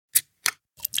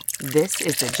This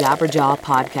is the Jabberjaw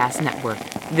Podcast Network.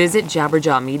 Visit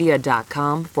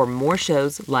jabberjawmedia.com for more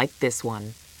shows like this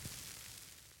one.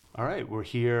 All right, we're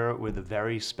here with a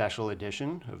very special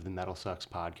edition of the MetalSucks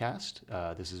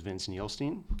podcast. This is Vince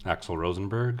Neilstein. Axel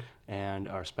Rosenberg. And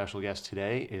our special guest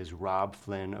today is Robb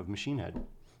Flynn of Machine Head.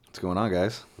 What's going on,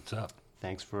 guys? What's up?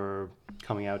 Thanks for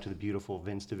coming out to the beautiful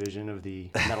Vince division of the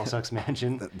MetalSucks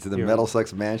Mansion. To the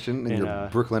MetalSucks Mansion in your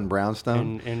Brooklyn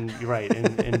brownstone? You're right,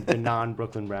 in the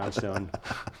non-Brooklyn brownstone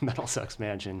MetalSucks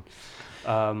Mansion.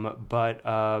 But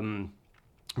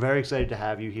very excited to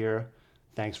have you here.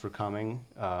 Thanks for coming.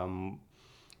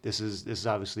 This is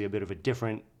obviously a bit of a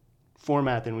different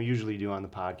format than we usually do on the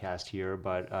podcast here,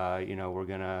 but we're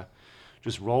gonna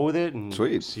just roll with it and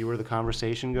see where the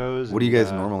conversation goes. What do you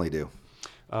guys normally do?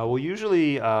 Well,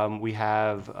 usually we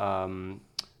have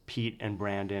Pete and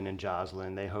Brandon and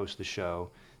Jocelyn. They host the show.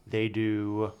 They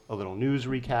do a little news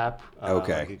recap.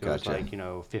 It goes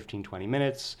gotcha. 15, 20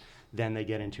 minutes. Then they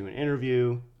get into an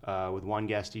interview with one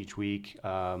guest each week.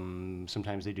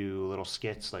 Sometimes they do little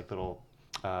skits, like little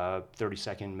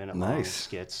 30-second, minute-long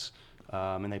skits.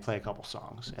 And they play a couple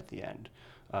songs at the end.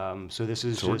 So this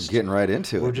is we're getting right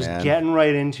into it. We're just getting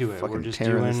right into it. Fucking we're just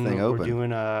tearing this thing open. We're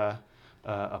doing a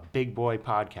big boy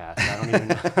podcast.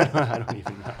 I don't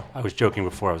even know. I was joking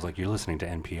before. I was like, "You're listening to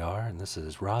NPR, and this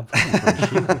is Robb."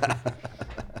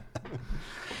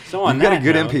 So on you got a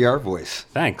good note, NPR voice.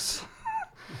 Thanks.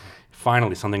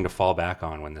 Finally, something to fall back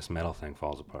on when this metal thing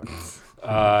falls apart.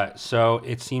 So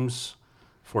it seems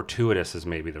fortuitous is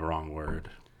maybe the wrong word,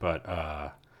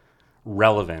 but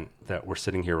relevant that we're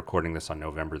sitting here recording this on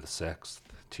November the 6th.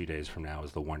 2 days from now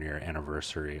is the 1-year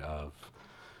anniversary of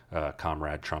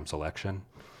Comrade Trump's election.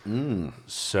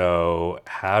 So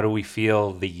how do we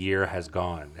feel the year has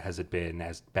gone? Has it been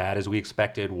as bad as we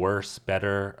expected, worse,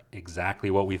 better,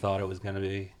 exactly what we thought it was going to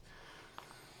be?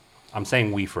 I'm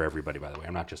saying we for everybody, by the way.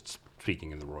 I'm not just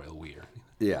speaking in the royal we.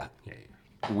 Yeah. Yeah.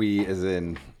 We as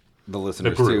in the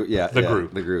listeners the group. too. Yeah.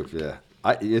 The group, yeah.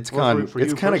 It's Well, gone. for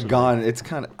It's you kind of personally. gone. It's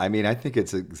kind of. I mean, I think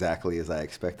it's exactly as I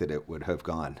expected it would have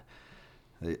gone.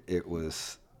 It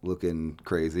was looking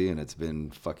crazy, and it's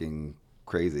been fucking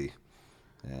crazy,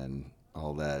 and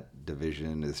all that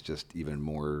division is just even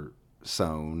more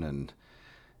sown, and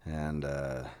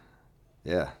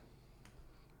yeah,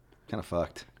 kind of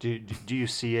fucked. Do you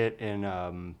see it in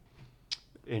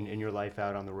your life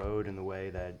out on the road, in the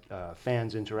way that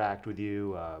fans interact with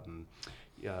you,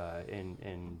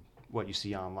 in what you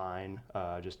see online,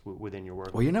 just within your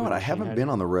work? Well, you know what? I Machine haven't Head? been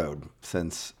on the road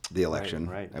since the election.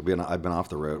 Right. I've been off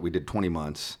the road. We did 20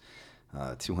 months,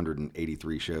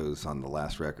 283 shows on the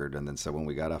last record, and then so when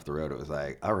we got off the road, it was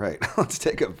like, all right, let's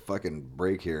take a fucking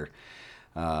break here.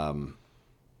 So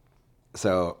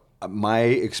my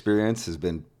experience has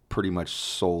been pretty much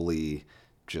solely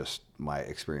just my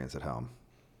experience at home.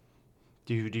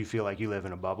 Do you feel like you live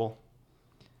in a bubble?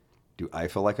 Do I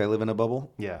feel like I live in a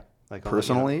bubble? Yeah. Like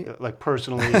Personally? like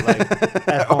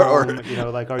at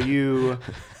home, like are you,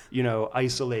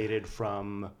 isolated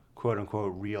from quote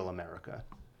unquote real America?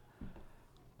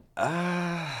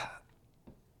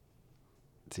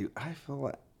 Do I feel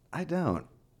like I don't?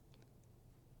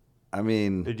 I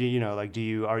mean, Do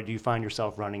you find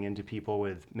yourself running into people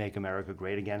with "Make America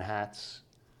Great Again" hats?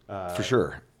 for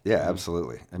sure. Yeah,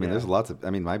 absolutely. I mean, Yeah. there's lots of. I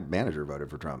mean, my manager voted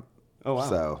for Trump. Oh wow.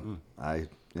 So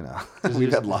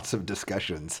we've had lots of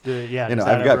discussions. Yeah.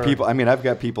 I've got people. I mean, I've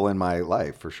got people in my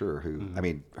life for sure who,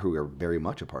 who are very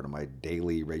much a part of my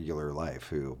daily, regular life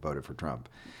who voted for Trump,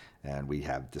 and we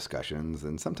have discussions,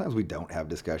 and sometimes we don't have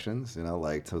discussions.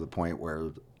 Like to the point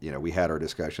where we had our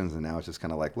discussions, and now it's just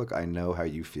kind of like, look, I know how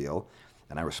you feel,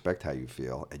 and I respect how you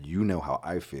feel, and you know how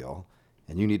I feel,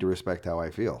 and you need to respect how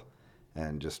I feel,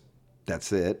 and just.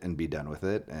 That's it, and be done with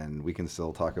it. And we can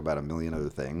still talk about a million other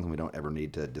things. We don't ever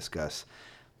need to discuss,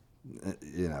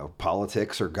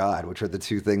 politics or God, which are the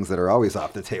two things that are always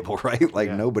off the table, right?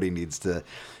 Like nobody needs to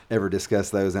ever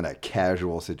discuss those in a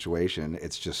casual situation.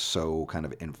 It's just so kind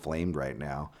of inflamed right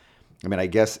now. I mean, I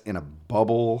guess in a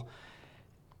bubble,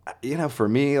 for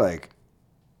me, like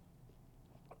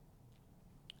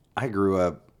I grew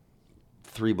up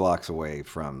 3 blocks away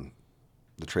from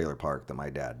the trailer park that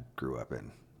my dad grew up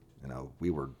in. We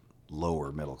were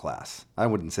lower middle class. I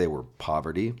wouldn't say we're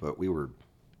poverty, but we were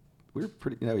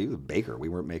pretty, he was a baker. We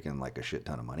weren't making like a shit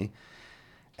ton of money.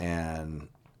 And,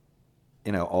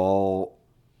 all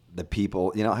the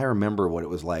people, I remember what it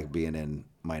was like being in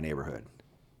my neighborhood.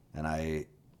 And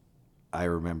I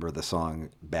remember the song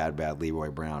Bad Bad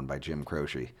Leroy Brown by Jim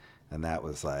Croce. And that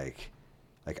was like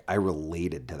I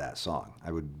related to that song.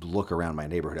 I would look around my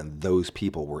neighborhood and those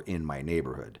people were in my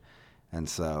neighborhood. And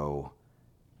so,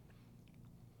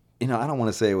 I don't want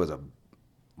to say it was a,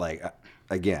 like,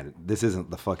 again, this isn't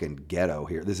the fucking ghetto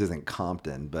here. This isn't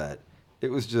Compton, but it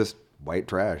was just white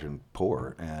trash and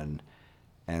poor. And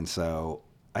so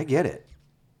I get it,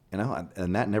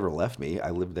 and that never left me.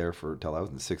 I lived there till I was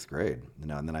in 6th grade,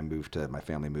 and then my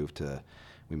family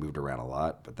we moved around a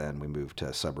lot, but then we moved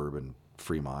to suburban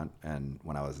Fremont, and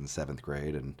when I was in 7th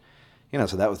grade, and,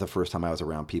 so that was the first time I was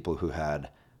around people who had,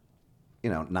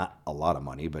 not a lot of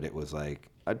money, but it was like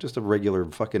just a regular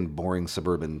fucking boring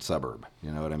suburban suburb.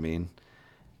 You know what I mean?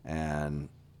 And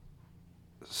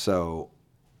so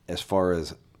as far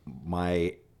as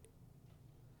my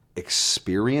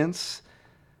experience,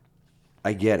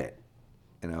 I get it.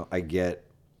 I get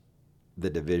the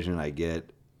division. I get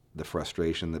the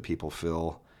frustration that people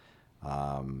feel.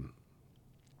 I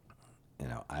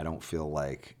don't feel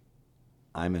like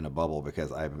I'm in a bubble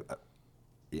because I've,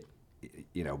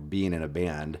 being in a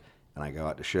band and I go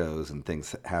out to shows and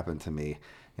things happen to me,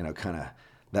 kind of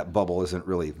that bubble isn't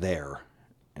really there.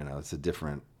 It's a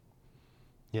different.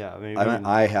 Yeah,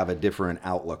 I have a different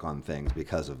outlook on things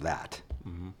because of that.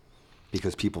 Mm-hmm.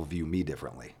 Because people view me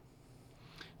differently.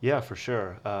 Yeah, for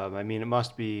sure. It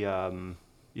must be,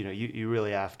 you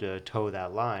really have to toe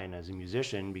that line as a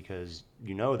musician because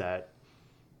that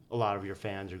a lot of your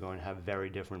fans are going to have very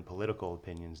different political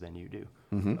opinions than you do.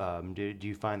 Mm-hmm. Do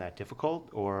you find that difficult?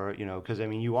 Or, because,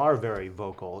 you are very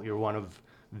vocal. You're one of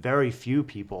very few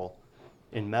people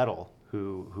in metal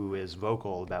who is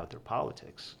vocal about their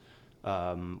politics,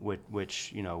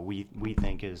 which we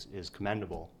think is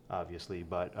commendable, obviously.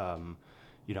 But,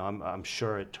 I'm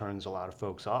sure it turns a lot of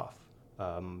folks off.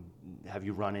 Have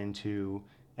you run into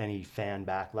any fan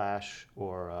backlash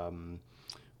or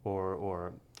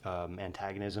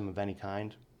antagonism of any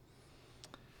kind?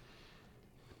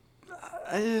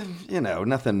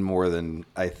 Nothing more than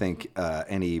I think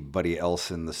anybody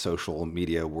else in the social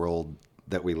media world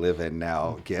that we live in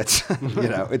now gets.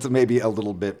 It's maybe a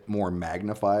little bit more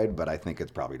magnified, but I think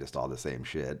it's probably just all the same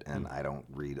shit. And I don't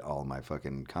read all my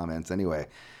fucking comments anyway.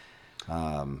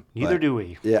 Neither do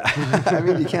we. Yeah.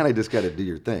 You kind of just got to do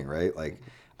your thing, right? Like,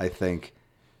 I think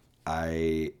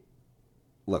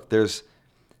there's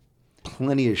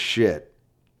plenty of shit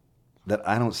that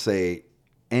I don't say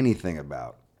anything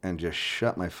about and just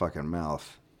shut my fucking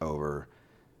mouth over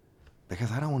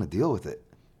because I don't want to deal with it.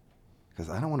 Because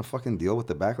I don't want to fucking deal with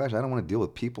the backlash. I don't want to deal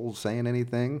with people saying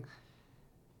anything.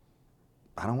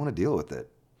 I don't want to deal with it.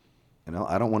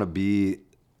 I don't want to be,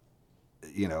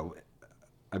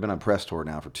 I've been on press tour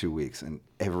now for 2 weeks, and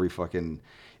every fucking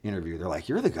interview, they're like,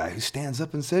 "You're the guy who stands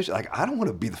up and says shit." Like, I don't want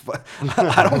to be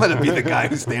I don't want to be the guy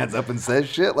who stands up and says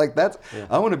shit. Like,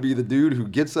 I want to be the dude who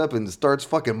gets up and starts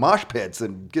fucking mosh pits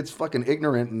and gets fucking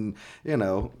ignorant and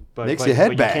makes your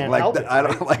head bang. Like, it, I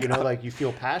don't right? Like you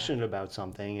feel passionate about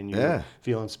something and you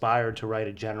feel inspired to write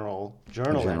a journal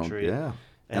entry. Yeah,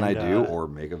 and I do, or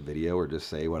make a video, or just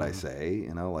say what I say.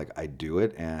 Like, I do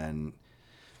it, and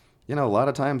a lot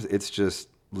of times it's just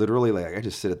literally like I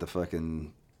just sit at the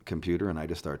fucking computer and I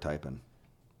just start typing.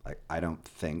 Like, I don't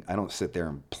sit there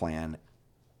and plan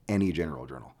any general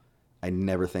journal. I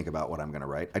never think about what I'm going to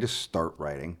write. I just start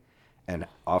writing, and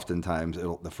oftentimes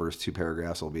the first 2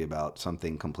 paragraphs will be about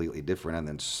something completely different, and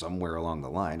then somewhere along the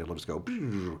line it'll just go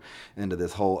into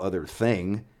this whole other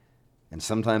thing. And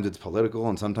sometimes it's political,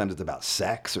 and sometimes it's about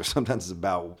sex, or sometimes it's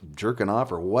about jerking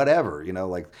off, or whatever.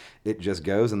 Like, it just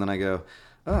goes, and then I go,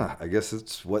 I guess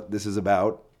it's what this is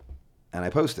about, and I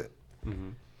post it. Mm-hmm.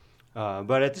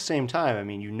 But at the same time,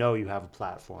 you have a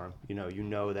platform. You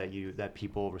know that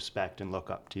people respect and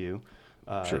look up to you.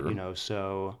 Sure.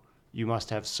 So you must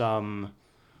have some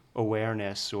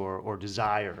awareness or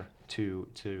desire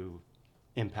to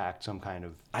impact some kind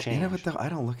of change. I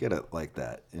don't look at it like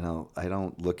that.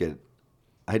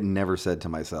 I never said to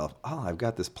myself, "Oh, I've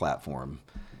got this platform,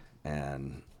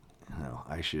 and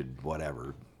I should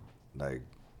whatever." Like,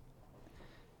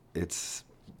 it's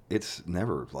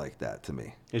never like that to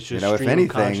me. It's just if stream anything,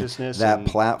 of consciousness, that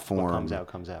platform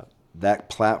comes out. That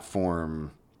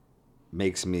platform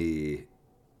makes me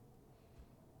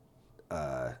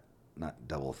not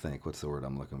double think. What's the word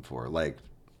I'm looking for? Like,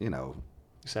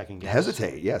 second guess.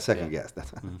 Hesitate. Yeah, second guess.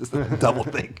 That's double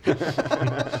think.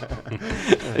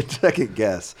 Second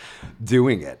guess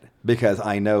doing it because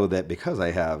I know that because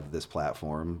I have this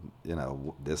platform,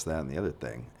 this, that, and the other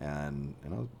thing. And,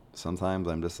 sometimes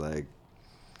I'm just like,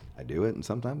 I do it, and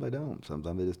sometimes I don't.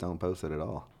 Sometimes I just don't post it at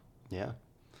all. Yeah.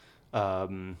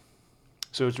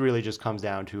 So it really just comes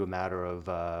down to a matter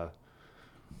of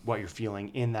what you're feeling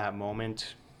in that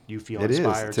moment. You feel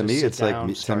inspired to me. It's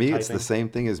to me, it's the same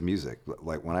thing as music.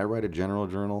 Like, when I write a general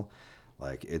journal,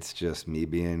 Like, it's just me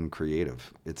being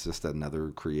creative. It's just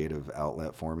another creative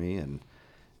outlet for me. And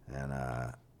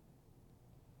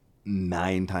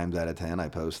 9 times out of 10, I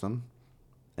post them.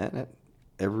 And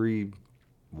every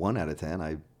 1 out of 10,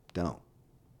 I don't.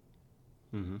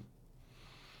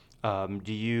 Mm-hmm.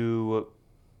 Do you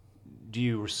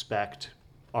respect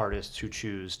artists who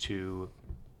choose to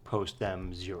post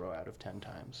them 0 out of 10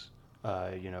 times?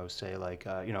 Say like,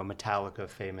 Metallica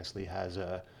famously has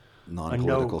a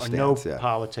Non-political no stance, yeah.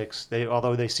 politics.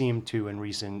 Although they seem to in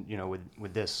recent,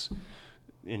 with this,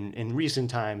 in recent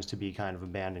times to be kind of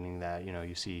abandoning that.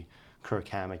 You see Kirk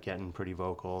Hammett getting pretty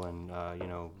vocal, and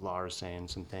Lars saying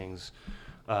some things.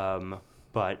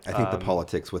 But I think the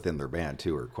politics within their band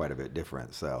too are quite a bit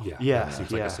different. So Yeah, that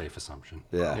seems like a safe assumption.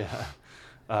 yeah.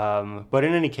 But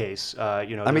in any case,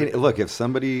 I mean, look, if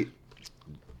somebody,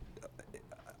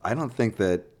 I don't think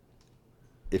that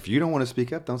if you don't want to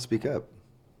speak up, don't speak up.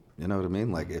 You know what I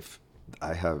mean? Like, if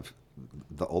I have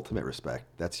the ultimate respect,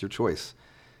 that's your choice.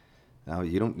 Now,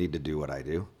 you don't need to do what I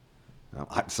do.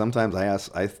 Sometimes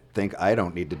I think I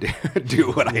don't need to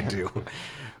do what I do,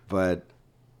 but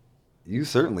you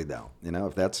certainly don't.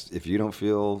 If you don't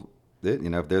feel it,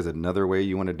 if there's another way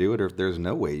you want to do it, or if there's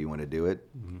no way you want to do it,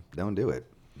 don't do it.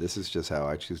 This is just how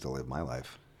I choose to live my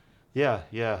life. Yeah,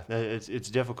 it's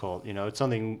difficult. It's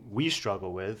something we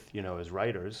struggle with, as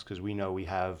writers, because we know we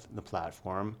have the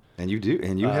platform. And you do,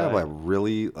 and you have a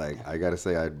really, like, I gotta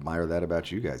say, I admire that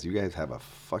about you guys. You guys have a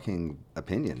fucking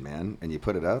opinion, man, and you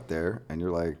put it out there, and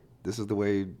you're like, this is the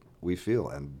way we feel,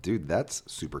 and dude, that's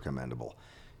super commendable.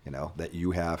 That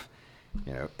you have,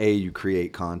 A, you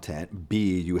create content,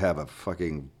 B, you have a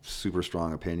fucking super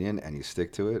strong opinion, and you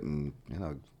stick to it, and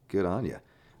good on you.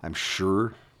 I'm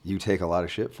sure you take a lot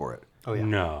of shit for it. Oh yeah.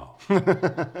 No,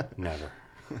 never.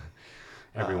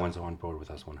 Everyone's on board with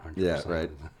us 100%. Yeah,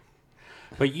 right.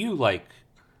 But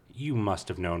you must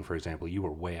have known, for example, you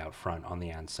were way out front on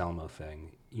the Anselmo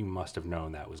thing. You must have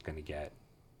known that was going to get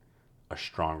a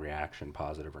strong reaction,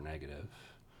 positive or negative.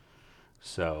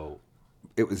 So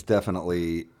it was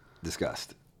definitely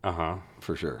discussed.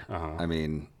 For sure. I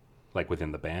mean, like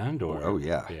within the band, or oh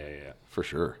yeah, yeah, for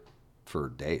sure, for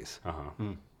days.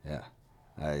 Yeah,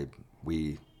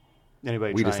 we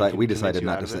decided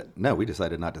not to say no. We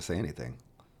decided not to say anything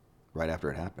right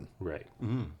after it happened. Right.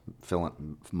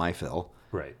 Phil,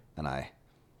 right, and I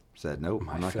said nope.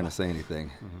 I'm not going to say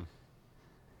anything.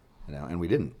 And we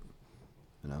didn't.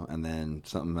 And then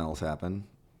something else happened,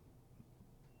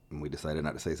 and we decided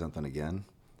not to say something again,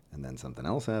 and then something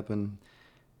else happened,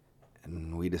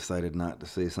 and we decided not to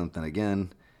say something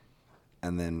again,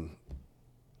 and then.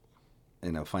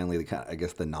 Finally, I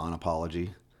guess the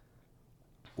non-apology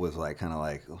was kind of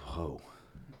like, oh,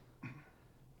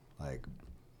 like,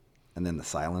 and then the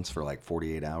silence for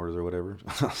 48 hours or whatever.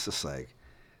 I was just like,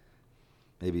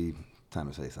 maybe time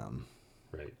to say something.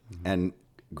 Right. And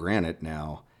granted,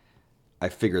 now I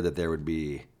figured that there would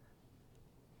be,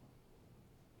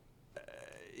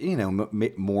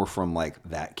 more from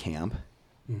that camp.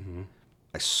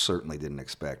 I certainly didn't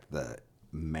expect the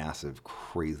massive,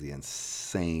 crazy,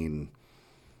 insane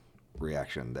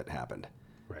reaction that happened.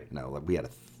 Right. We had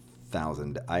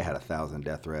 1,000. I had 1,000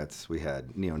 death threats. We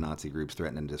had neo-Nazi groups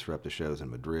threatening to disrupt the shows in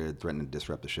Madrid, threatening to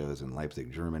disrupt the shows in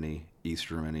Leipzig, Germany, East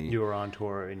Germany. You were on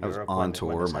tour in Europe. I was on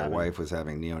tour. My wife was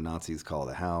having neo-Nazis call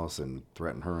the house and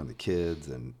threaten her and the kids,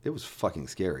 and it was fucking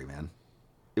scary, man.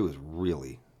 It was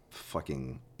really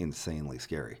fucking insanely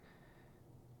scary.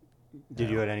 Did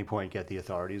you at any point get the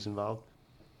authorities involved?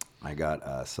 I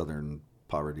got Southern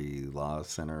Poverty Law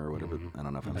Center or whatever. I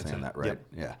don't know if I'm saying that right. Yep.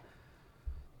 Yeah.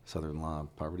 Southern Law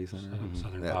Poverty Center?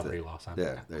 Southern Poverty Law Center.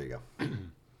 Yeah, there you go.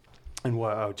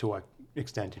 And to what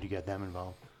extent did you get them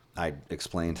involved? I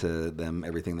explained to them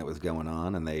everything that was going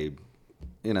on, and they,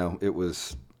 it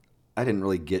was, I didn't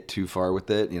really get too far with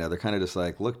it. They're kind of just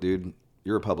like, look, dude,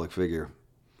 you're a public figure.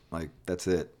 That's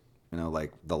it.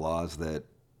 The laws that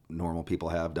normal people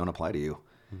have don't apply to you.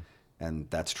 And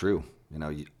that's true.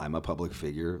 I'm a public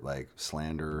figure,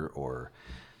 slander or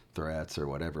threats or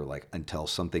whatever, until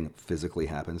something physically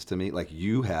happens to me.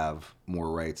 You have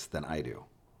more rights than I do.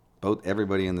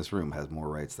 Everybody in this room has more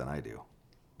rights than I do.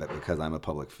 But because I'm a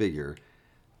public figure,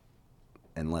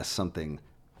 unless something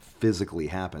physically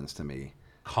happens to me,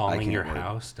 calling your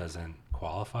house doesn't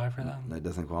qualify for them? That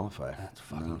doesn't qualify. That's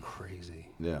fucking crazy.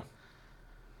 Yeah.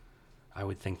 I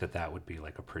would think that would be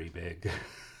a pretty big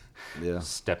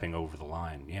stepping over the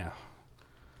line. Yeah.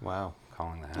 Wow.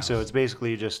 Calling the house. So it's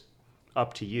basically just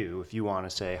up to you if you want to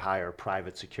say hire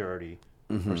private security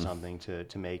or something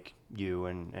to make you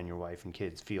and your wife and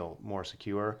kids feel more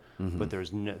secure. But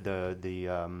there's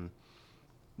the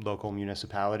local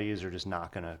municipalities are just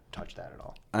not going to touch that at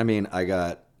all. I mean, I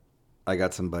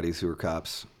got some buddies who were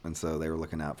cops, and so they were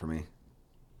looking out for me.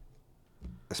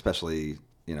 Especially,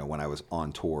 when I was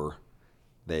on tour,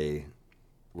 they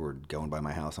were going by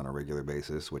my house on a regular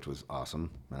basis, which was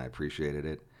awesome, and I appreciated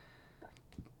it.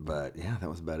 But yeah, that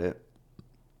was about it.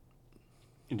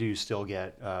 Do you still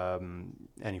get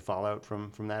any fallout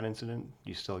from that incident? Do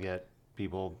you still get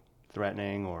people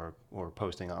threatening or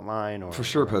posting online? Or For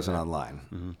sure, posting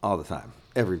online all the time.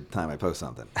 Every time I post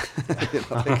something,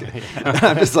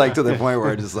 I'm just like to the point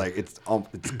where it's just like it's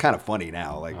kind of funny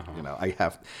now. Like I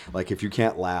have if you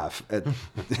can't laugh at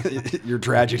your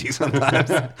tragedy, sometimes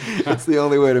it's the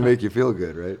only way to make you feel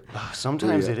good, right?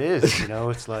 Sometimes it is.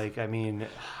 It's like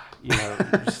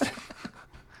just,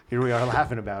 here we are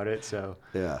laughing about it. So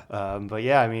yeah. But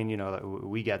yeah,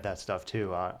 we get that stuff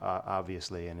too,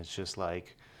 obviously, and it's just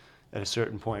like at a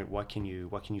certain point, what can you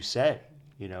say?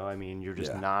 You're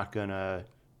just not gonna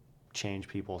change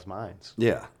people's minds.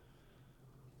 Yeah,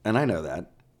 and I know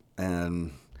that,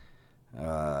 and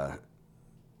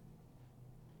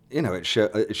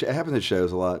it happens at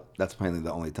shows a lot. That's mainly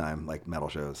the only time, like metal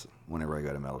shows. Whenever I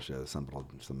go to metal shows, some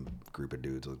group of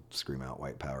dudes will scream out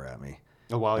 "white power" at me.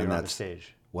 Oh, while you're on the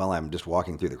stage. While I'm just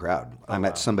walking through the crowd. I'm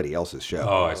at somebody else's show.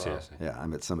 Oh, I see. Yeah,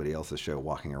 I'm at somebody else's show,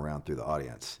 walking around through the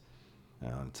audience.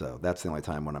 And so that's the only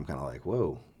time when I'm kind of like,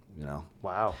 whoa,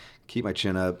 Wow. Keep my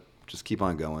chin up. Just keep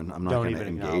on going. I'm not going to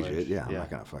engage it. Yeah, I'm not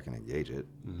going to fucking engage it.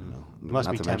 Must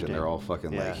not be to tempting. mention they're all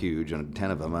fucking like huge, and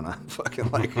 10 of them, and I'm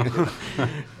fucking like,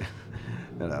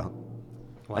 Wow.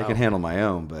 I can handle my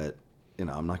own, but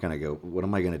I'm not going to go. What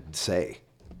am I going to say?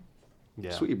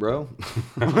 Yeah. Sweet bro.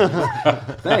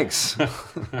 Thanks.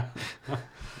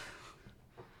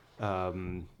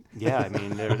 Yeah,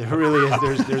 there really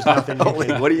is. There's nothing.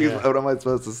 What am I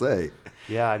supposed to say?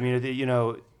 Yeah,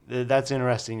 that's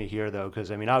interesting to hear though,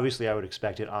 because obviously I would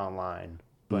expect it online,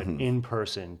 but in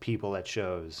person, people at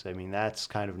shows, that's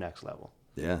kind of next level.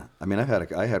 Yeah,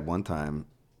 I had one time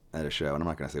at a show, and I'm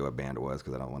not going to say what band it was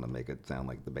because I don't want to make it sound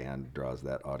like the band draws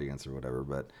that audience or whatever,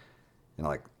 but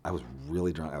I was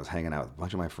really drunk. I was hanging out with a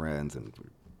bunch of my friends and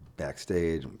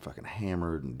backstage. I'm fucking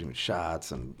hammered and doing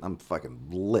shots, and I'm fucking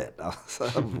lit.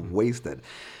 I'm wasted.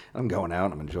 I'm going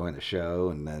out. I'm enjoying the show,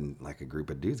 and then a group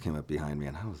of dudes came up behind me,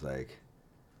 and I was like,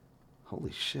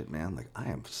 "Holy shit, man! I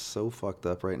am so fucked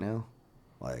up right now.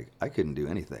 I couldn't do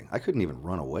anything. I couldn't even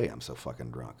run away. I'm so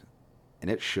fucking drunk." And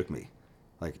it shook me.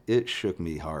 It shook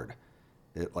me hard.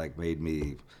 It made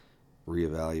me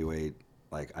reevaluate.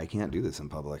 I can't do this in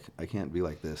public. I can't be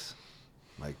like this.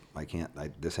 I can't.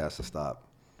 This has to stop.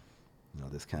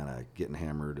 This kind of getting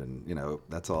hammered, and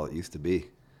that's all it used to be.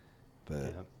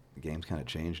 But the game's kind of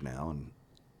changed now,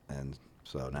 and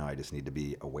so now I just need to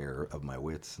be aware of my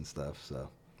wits and stuff. So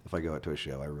if I go out to a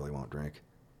show, I really won't drink.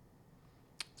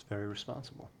 It's very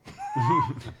responsible.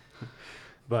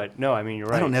 But no, you're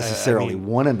right. I don't necessarily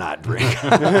want to not drink.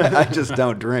 I just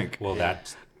don't drink. Well,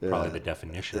 that's probably the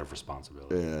definition of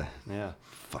responsibility. Yeah.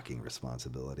 Fucking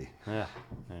responsibility. Yeah,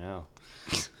 I know.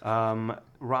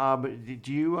 Rob,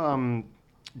 do you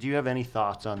have any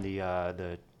thoughts on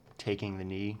the taking the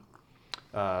knee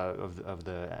of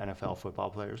the NFL football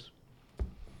players?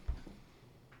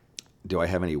 Do I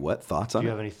have any thoughts on it? Do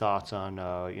you have any thoughts on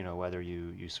whether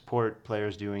you support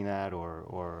players doing that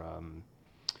or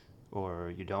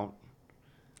you don't?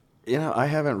 I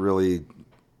haven't really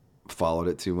followed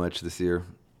it too much this year.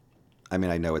 I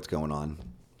know it's going on,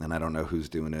 and I don't know who's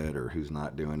doing it or who's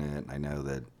not doing it. I know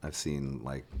that I've seen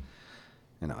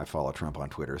I follow Trump on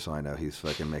Twitter, so I know he's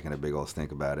fucking making a big old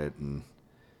stink about it, and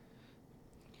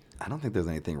I don't think there's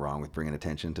anything wrong with bringing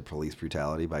attention to police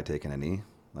brutality by taking a knee.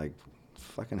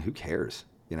 Fucking who cares?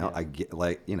 I get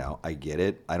I get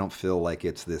it. I don't feel like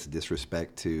it's this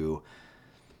disrespect to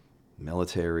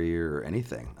military or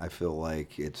anything. I feel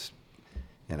like it's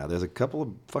there's a couple of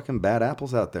fucking bad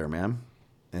apples out there, man.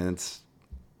 And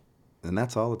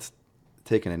that's all it's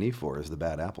taking a knee for is the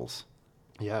bad apples.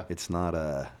 Yeah. It's not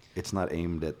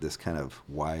aimed at this kind of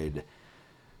wide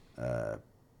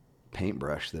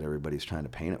paintbrush that everybody's trying to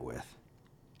paint it with.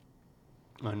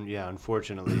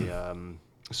 Unfortunately,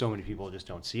 so many people just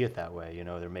don't see it that way.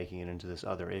 They're making it into this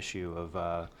other issue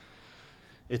of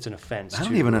it's an offense. I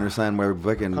don't even understand why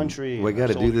we got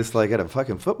to do this at a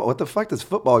fucking football. What the fuck does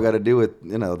football got to do with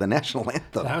the national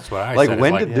anthem? That's what I said.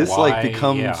 When did this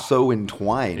become so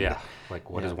entwined? Yeah.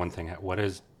 What is one thing? What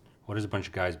is a bunch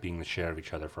of guys being the share of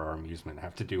each other for our amusement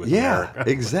have to do with America?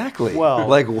 Exactly. Well,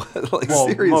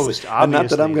 seriously. most and not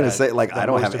that I'm going to say I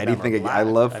don't most have of them anything. are black. I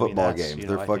love football games. I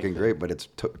They're fucking think great, but it's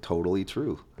totally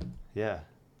true. Yeah.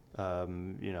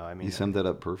 You summed that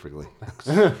up perfectly.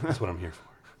 That's what I'm here for.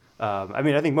 I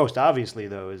mean, I think most obviously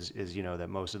though is that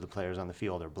most of the players on the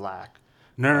field are black.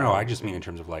 No. I just mean in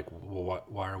terms of like, well,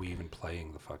 why are we even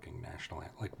playing the fucking national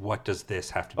anthem? Like, what does this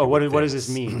have to do? What with does this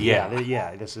mean?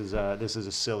 Yeah. This is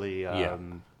a silly.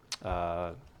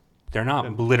 They're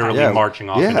not literally marching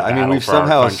off. Yeah, into I mean, battle we've for our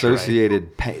somehow country,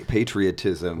 associated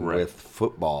patriotism with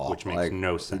football, which makes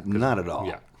no sense. Not at all.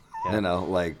 Yeah.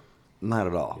 Not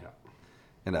at all.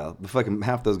 Yeah. The fucking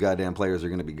half those goddamn players are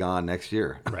going to be gone next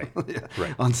year. Right.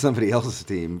 Right. On somebody else's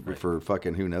team for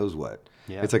fucking who knows what.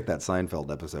 Yeah. It's like that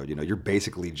Seinfeld episode. You're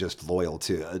basically just loyal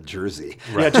to a jersey.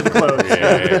 Right. Yeah, to the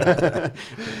clothes.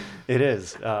 It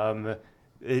is.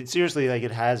 It seriously, like, it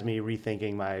has me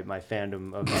rethinking my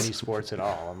fandom of any sports at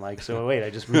all. I'm like, so wait, I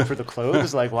just root for the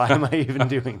clothes? Like, why am I even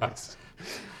doing this?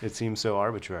 It seems so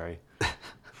arbitrary.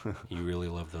 You really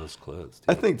love those clothes.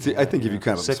 Dude. I think if you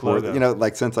kind of Sick sport, logo.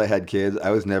 like since I had kids,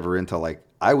 I was never into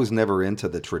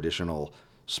the traditional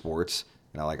sports.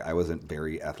 Like I wasn't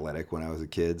very athletic when I was a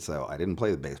kid, so I didn't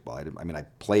play the baseball. I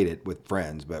played it with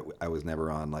friends, but I was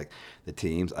never on like the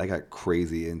teams. I got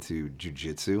crazy into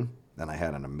jiu-jitsu, and I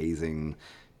had an amazing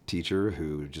teacher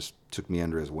who just took me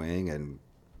under his wing and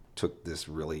took this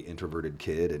really introverted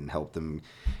kid and helped him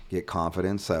get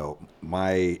confidence. So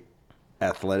my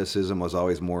athleticism was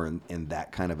always more in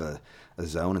that kind of a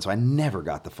zone, and so I never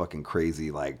got the fucking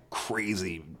crazy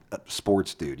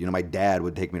sports dude. My dad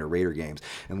would take me to Raider games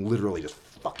and literally just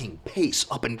fucking pace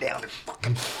up and down and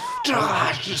fucking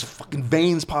just fucking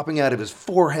veins popping out of his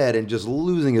forehead and just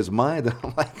losing his mind. And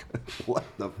I'm like, what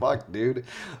the fuck, dude?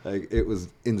 Like, it was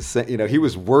insane. He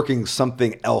was working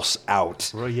something else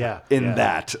out. Well, yeah.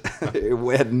 That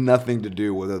it had nothing to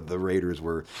do whether the Raiders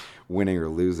were winning or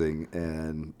losing,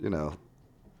 and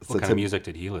What kind of music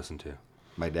did he listen to?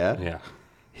 My dad? Yeah.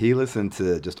 He listened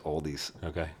to just oldies.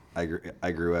 Okay.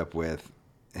 I grew up with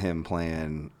him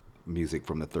playing music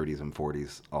from the 30s and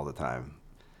 40s all the time.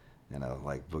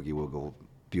 Like Boogie Woogie,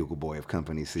 Bugle Boy of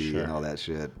Company C, and all that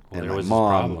shit. Well, and there was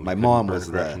my mom was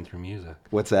aggression through music.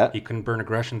 What's that? He couldn't burn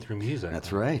aggression through music.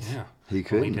 That's right. Yeah. He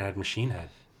couldn't. Only Dad Machine Head.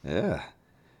 Yeah.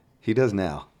 He does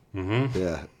now. Mm-hmm.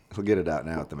 Yeah. He'll get it out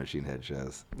now at the Machine Head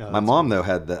shows. Oh, my mom though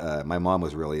had my mom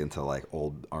was really into like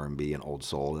old R&B and old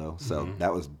soul though. So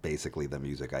that was basically the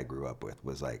music I grew up with,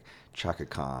 was like Chaka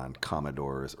Khan,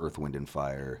 Commodores, Earth, Wind and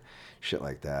Fire, shit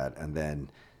like that. And then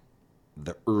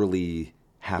the early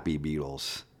happy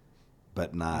Beatles,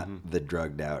 but not the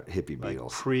drugged out hippie Like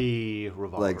Beatles.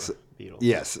 Pre-Revolver Beatles.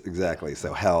 Yes, exactly.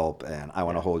 So Help and I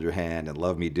Want to Hold Your Hand and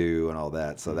Love Me Do and all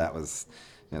that. So that was,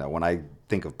 when I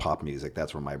think of pop music,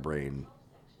 that's where my brain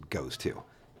goes to.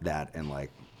 That and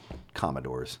like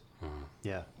Commodores.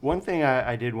 Yeah. One thing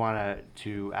I did want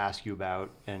to ask you about,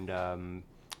 and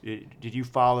did you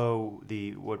follow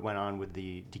what went on with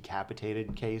the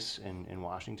decapitated case in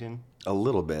Washington? A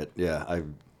little bit, yeah. I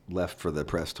left for the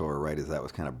press tour right as that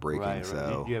was kind of breaking. Right.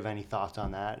 So Do you have any thoughts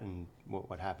on that and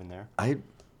what happened there?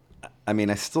 I mean,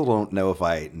 I still don't know if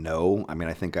I know. I mean,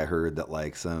 I think I heard that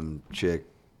like some chick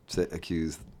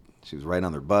she was right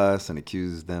on their bus and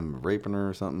accused them of raping her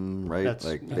or something, right? That's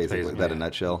basically that a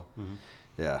nutshell. Mm-hmm.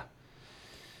 Yeah.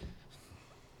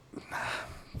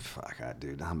 Fuck,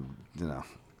 dude. I'm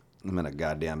in a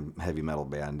goddamn heavy metal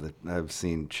band. I've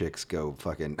seen chicks go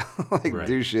fucking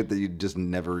do shit that you just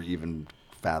never even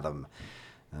fathom.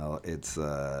 It's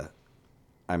I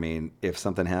mean, if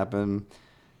something happened,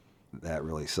 that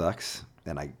really sucks.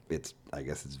 And I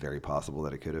guess it's very possible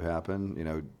that it could have happened.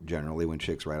 Generally when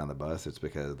chicks ride on the bus, it's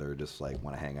because they're just like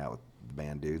want to hang out with the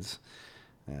band dudes.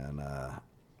 And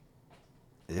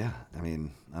yeah, I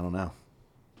mean, I don't know.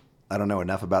 I don't know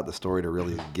enough about the story to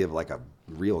really give like a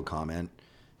real comment.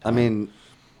 I mean,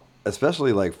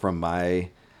 especially like from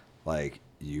my like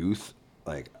youth,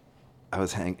 like I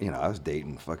was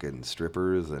dating fucking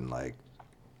strippers, and like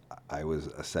I was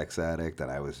a sex addict,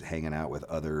 and I was hanging out with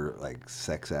other like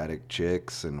sex addict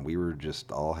chicks, and we were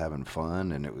just all having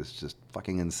fun, and it was just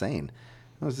fucking insane.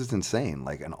 It was just insane.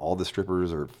 Like, and all the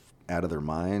strippers are out of their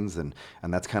minds, and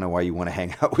that's kind of why you want to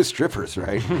hang out with strippers,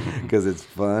 right? Because it's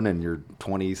fun, and you're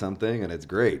 20 something, and it's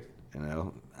great.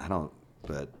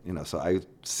 So I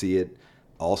see it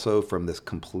also from this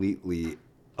completely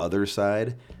other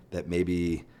side that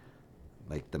maybe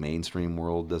like the mainstream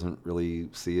world doesn't really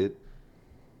see it.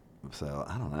 So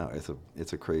I don't know.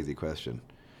 It's a crazy question.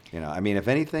 I mean, if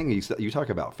anything, you talk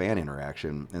about fan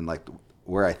interaction, and like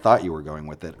where I thought you were going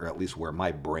with it, or at least where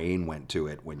my brain went to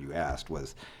it when you asked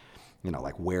was,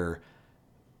 like where,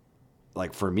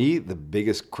 like for me, the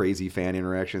biggest crazy fan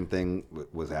interaction thing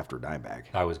was after Dimebag.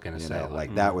 I was gonna say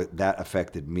that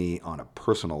affected me on a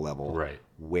personal level,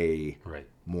 way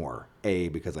more. A,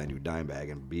 because I knew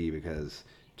Dimebag, and B, because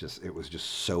it was just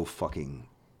so fucking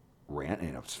rant,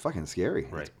 and it's fucking scary.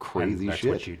 Right. It's crazy and that's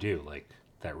shit. what you do. Like,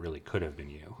 that really could have been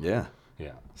you. Yeah.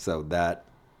 Yeah. So that,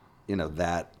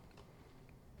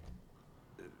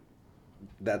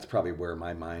 that's probably where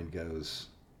my mind goes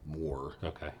more.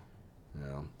 Okay.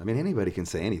 I mean, anybody can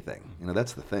say anything.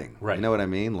 That's the thing. Right. You know what I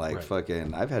mean? Like, Right.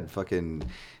 fucking, I've had fucking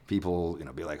people,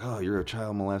 be like, oh, you're a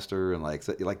child molester. And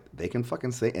like they can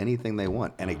fucking say anything they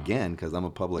want. And again, because I'm a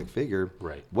public figure,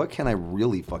 Right. what can I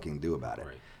really fucking do about it?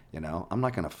 Right. I'm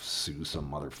not going to sue some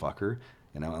motherfucker,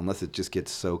 unless it just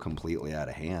gets so completely out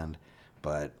of hand.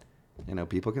 But,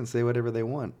 people can say whatever they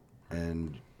want.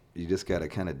 And you just got to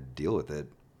kind of deal with it.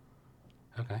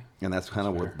 Okay. And that's kind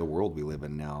of fair. what the world we live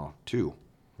in now, too.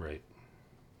 Right.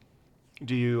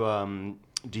 Do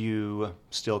you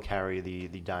still carry the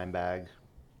dime bag,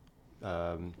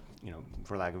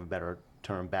 for lack of a better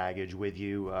term, baggage with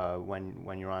you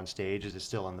when you're on stage? Is it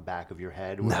still on the back of your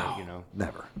head? Where, No,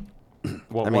 never.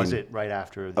 What was it right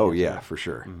after? Oh yeah, for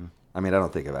sure. I mean, I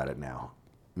don't think about it now.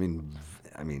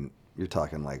 I mean, you're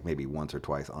talking like maybe once or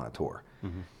twice on a tour.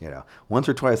 Once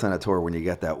or twice on a tour when you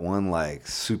get that one like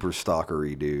super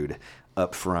stalkery dude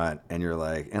up front, and you're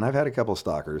like, and I've had a couple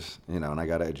stalkers, and I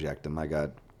got to eject them. I got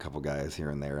a couple guys here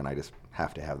and there, and I just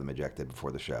have to have them ejected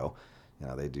before the show.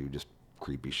 They do just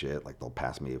creepy shit. Like they'll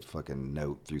pass me a fucking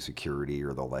note through security,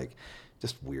 or they'll like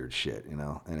just weird shit,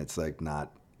 and it's like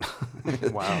not.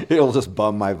 Wow. It'll just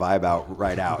bum my vibe out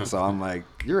right out. So I'm like,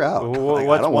 you're out. Well, Like, I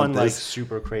what's don't want one like this.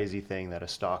 super crazy thing that a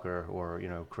stalker or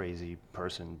crazy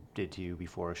person did to you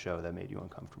before a show that made you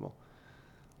uncomfortable?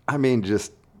 I mean,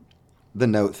 just the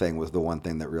note thing was the one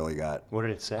thing that really got. What did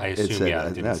it say? I It assume, said,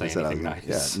 it didn't say it said I was anything gonna,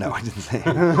 nice. Yeah, no, I didn't say.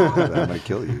 I'm gonna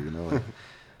kill you. Like,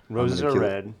 Roses I'm are gonna kill-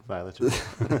 red, violets are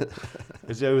red.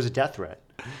 It was a death threat.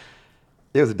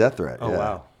 It was a death threat. Oh, yeah.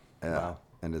 wow. Yeah. Wow.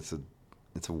 And it's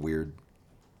a weird.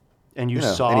 And you And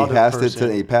saw he passed person.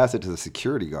 it to the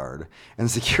security guard, and the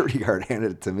security guard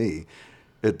handed it to me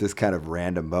at this kind of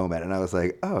random moment, and I was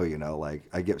like, oh, like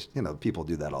I get, people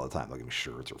do that all the time. They'll give me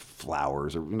shirts or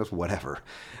flowers or whatever,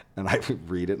 and I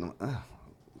read it and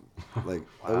I'm like,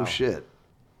 oh shit,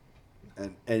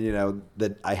 and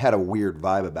that I had a weird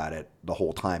vibe about it the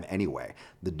whole time anyway.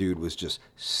 The dude was just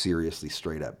seriously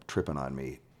straight up tripping on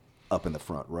me up in the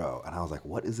front row, and I was like,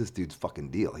 what is this dude's fucking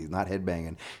deal? He's not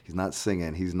headbanging, he's not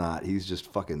singing, he's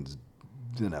just fucking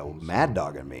mad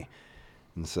dogging me.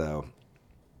 And so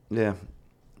you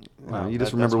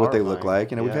just remember what they look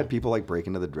like. We've had people like break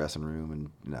into the dressing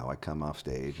room, and I come off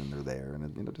stage and they're there,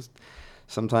 and just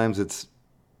sometimes it's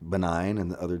benign,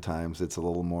 and other times it's a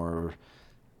little more,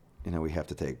 we have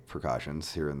to take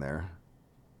precautions here and there.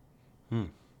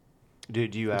 Do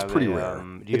you have? It's pretty rare.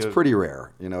 It's pretty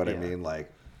rare. You know what I Yeah. mean? Like,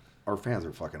 our fans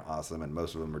are fucking awesome, and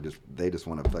most of them are they just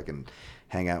want to fucking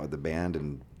hang out with the band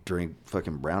and drink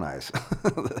fucking brown eyes.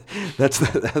 that's I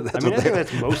think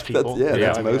that's most people.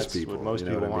 That's I mean, most people. What most you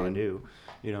know people what I want mean?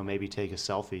 to do. Maybe take a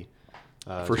selfie.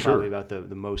 For it's sure. Probably about the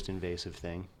most invasive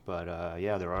thing, but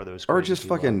there are those. Or crazy just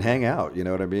people fucking out there. hang out. You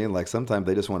know what I mean? Like sometimes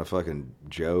they just want to fucking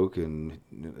joke and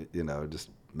just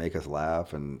make us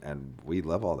laugh, and we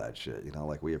love all that shit.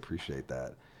 Like we appreciate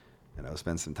that.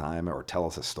 Spend some time or tell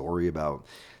us a story about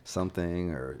something,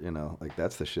 or like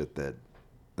that's the shit that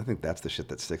I think that's the shit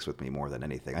that sticks with me more than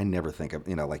anything. I never think of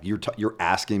like you're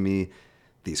asking me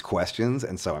these questions,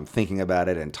 and so I'm thinking about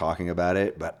it and talking about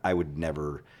it, but I would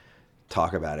never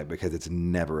talk about it because it's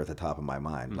never at the top of my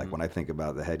mind. Mm-hmm. Like when I think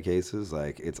about the head cases,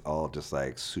 like it's all just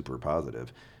like super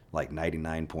positive. Like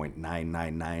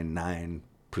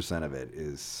 99.9999% of it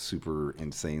is super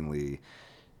insanely,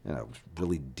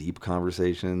 really deep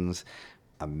conversations,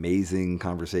 amazing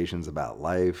conversations about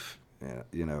life,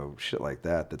 shit like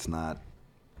that. That's not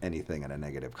anything in a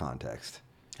negative context.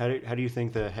 How do you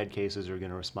think the head cases are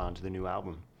going to respond to the new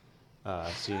album?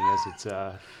 Seeing as it's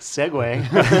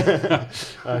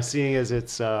segue, seeing as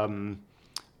it's a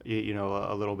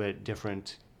little bit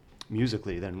different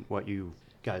musically than what you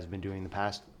guys have been doing the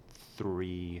past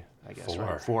 3, I guess, Four.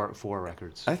 right? Four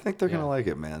records. I think they're Yeah. gonna like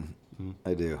it, man. Mhm.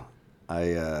 I do.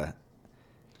 I've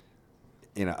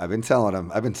been telling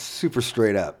them. I've been super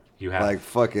straight up. You have. Like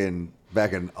fucking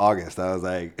back in August, I was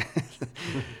like,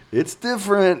 it's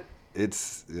different.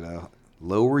 It's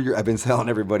I've been telling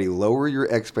everybody, lower your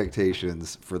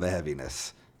expectations for the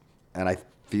heaviness, and I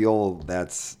feel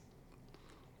that's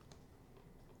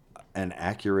an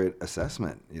accurate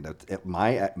assessment.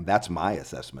 That's my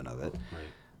assessment of it.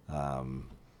 Right.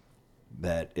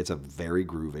 That it's a very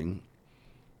grooving,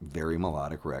 very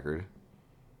melodic record.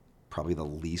 Probably the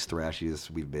least thrashiest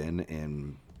we've been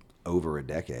in over a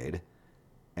decade.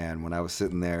 And when I was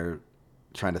sitting there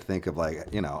trying to think of I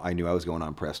knew I was going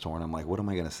on press tour, and I'm like, what am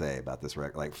I going to say about this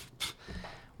record? Like,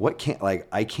 what can't, like,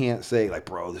 I can't say, like,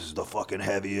 bro, this is the fucking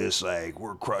heaviest, like,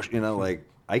 we're crushed, you know, like,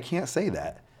 I can't say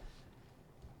that.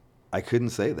 I couldn't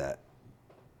say that.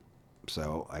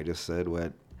 So I just said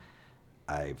what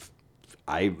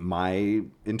my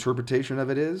interpretation of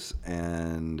it is,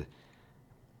 and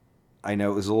I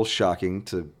know it was a little shocking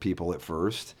to people at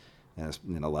first, and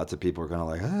you know, lots of people are kind of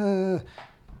like,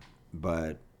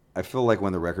 but I feel like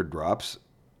when the record drops,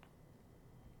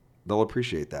 they'll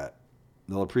appreciate that.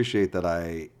 They'll appreciate that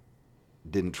I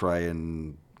didn't try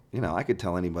and, you know, I could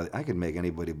tell anybody, I could make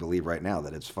anybody believe right now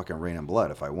that it's fucking Rain and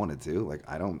Blood if I wanted to. Like,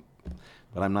 I don't,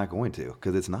 but I'm not going to,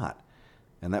 because it's not.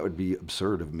 And that would be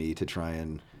absurd of me to try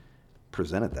and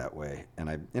present it that way. And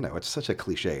I, you know, it's such a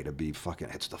cliche to be fucking,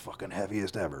 it's the fucking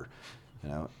heaviest ever, you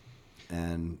know?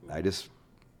 And I just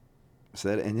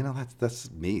said, and you know,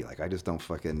 that's me. Like, I just don't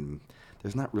fucking,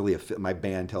 there's not really my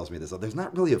band tells me this, there's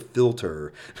not really a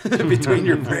filter between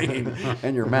your brain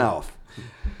and your mouth,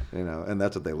 you know? And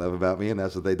that's what they love about me, and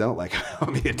that's what they don't like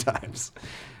about me at times.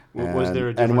 Was there a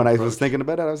and when different I was approach? thinking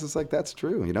about it, I was just like, that's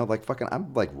true. You know, like fucking,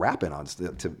 I'm like rapping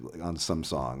on some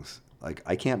songs. Like,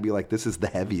 I can't be like, this is the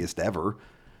heaviest ever.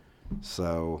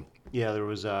 So Yeah, there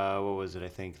was what was it? I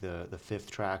think the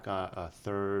fifth track,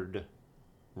 Third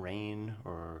Rain,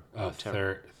 or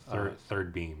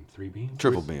Third beam, 3 beams,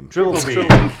 triple beam, Triple Beam.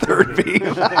 third beam.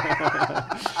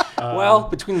 well,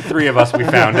 between the three of us, we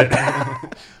found it.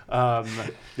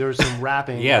 There was some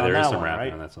rapping. Yeah, on there that is some one, rapping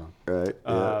right? on that song. Right.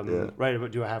 Yeah. Right,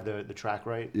 but do I have the track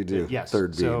right? You do. Yes.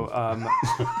 Third Beam.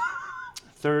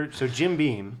 So, so Jim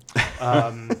Beam,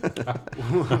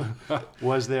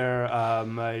 was there,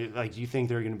 like, do you think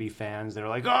there are going to be fans that are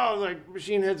like, oh, like,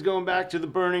 Machine Head's going back to the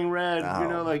Burning Red, you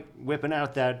know, like, whipping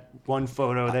out that one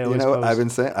photo they You always know,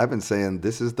 post? I've been saying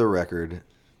this is the record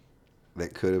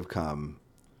that could have come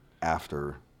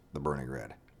after the Burning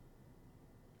Red.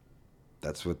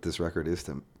 That's what this record is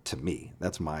to me.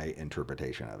 That's my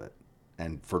interpretation of it.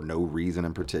 And for no reason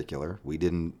in particular. We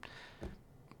didn't,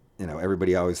 you know,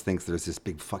 everybody always thinks there's this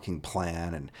big fucking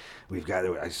plan, and we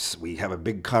have a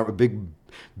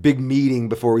big meeting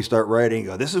before we start writing.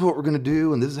 Go, this is what we're going to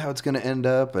do, and this is how it's going to end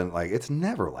up. And like, it's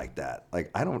never like that.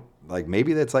 Like, I don't, like,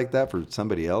 maybe that's like that for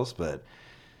somebody else, but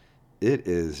it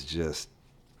is just,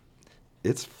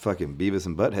 it's fucking Beavis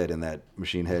and Butthead in that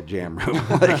Machine Head jam room.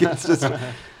 Like, it's just,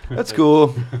 that's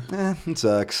cool. It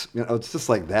sucks. You know, it's just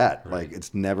like that. Right. Like,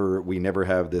 it's never, we never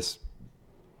have this,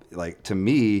 like, to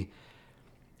me,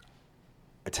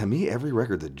 every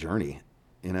record's a journey,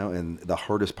 you know, and the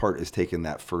hardest part is taking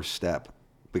that first step,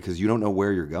 because you don't know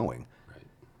where you're going. Right.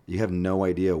 You have no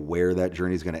idea where that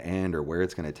journey is going to end or where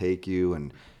it's going to take you.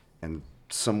 And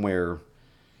somewhere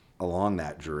along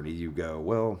that journey, you go,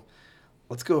 well,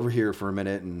 let's go over here for a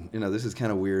minute. And, you know, this is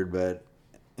kind of weird, but,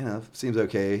 you know, seems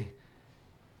okay.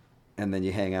 And then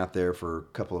you hang out there for a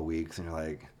couple of weeks and you're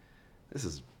like, this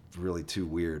is really too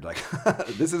weird. Like,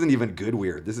 this isn't even good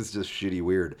weird. This is just shitty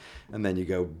weird. And then you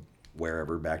go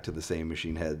wherever, back to the same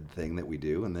Machine Head thing that we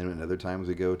do. And then at other times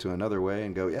we go to another way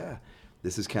and go, yeah,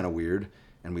 this is kind of weird.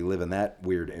 And we live in that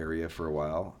weird area for a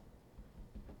while.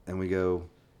 And we go,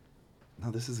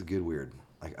 no, this is a good weird.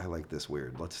 Like, I like this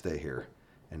weird. Let's stay here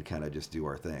and kind of just do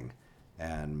our thing.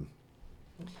 And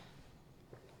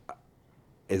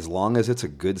as long as it's a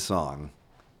good song,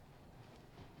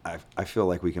 I feel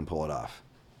like we can pull it off.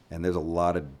 And there's a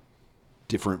lot of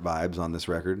different vibes on this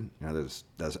record. You know,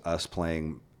 there's us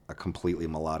playing a completely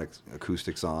melodic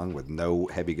acoustic song with no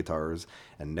heavy guitars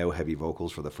and no heavy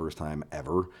vocals for the first time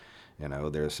ever. You know,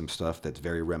 there's some stuff that's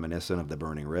very reminiscent of the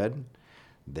Burning Red.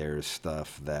 There's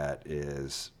stuff that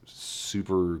is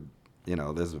super, you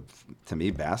know, to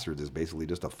me, Bastards is basically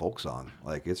just a folk song.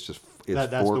 Like, it's just, it's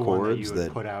That's four the chords one that you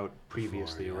had put out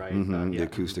previously, right? The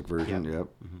acoustic version, yep.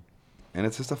 Mm-hmm. And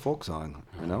it's just a folk song,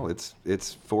 you know.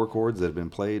 It's four chords that have been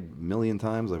played a million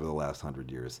times over the last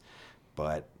 100 years,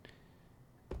 but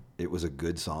it was a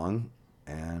good song,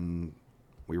 and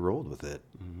we rolled with it.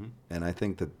 Mm-hmm. And I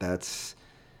think that's,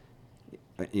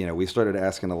 you know, we started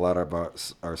asking a lot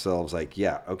about ourselves, like,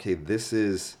 yeah, okay, this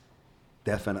is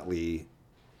definitely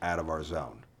out of our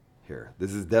zone here.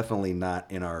 This is definitely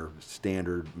not in our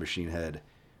standard Machine Head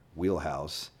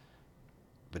wheelhouse,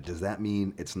 but does that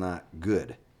mean it's not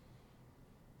good?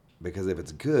 Because if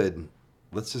it's good,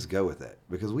 let's just go with it.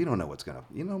 Because we don't know what's gonna,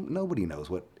 you know, nobody knows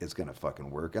what is gonna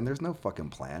fucking work, and there's no fucking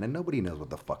plan, and nobody knows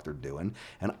what the fuck they're doing,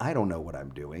 and I don't know what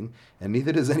I'm doing, and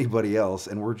neither does anybody else,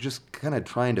 and we're just kind of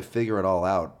trying to figure it all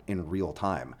out in real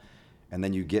time. And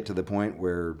then you get to the point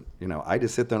where, you know, I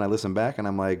just sit there and I listen back, and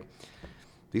I'm like,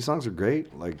 these songs are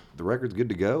great, like, the record's good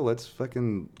to go, let's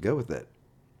fucking go with it.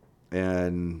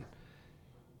 And,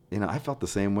 you know, I felt the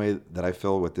same way that I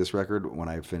feel with this record when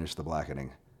I finished The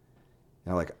Blackening.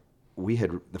 Like we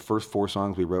had the first 4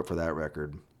 songs we wrote for that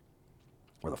record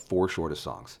were the 4 shortest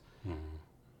songs.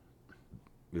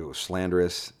 It was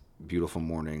Slanderous, Beautiful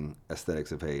Morning,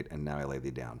 Aesthetics of Hate, and Now I Lay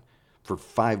Thee Down. For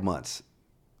 5 months,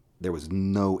 there was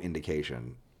no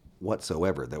indication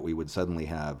whatsoever that we would suddenly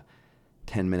have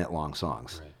 10-minute long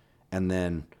songs. Right. And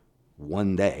then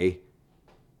one day,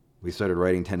 we started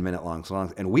writing 10-minute long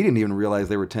songs, and we didn't even realize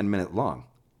they were 10-minute long.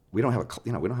 We don't have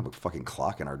we don't have a fucking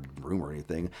clock in our room or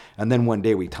anything. And then one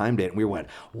day we timed it, and we went,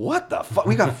 "What the fuck?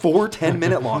 We got 4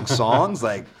 10-minute long songs!"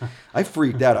 Like, I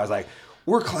freaked out. I was like,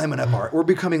 "We're climbing up we're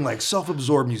becoming like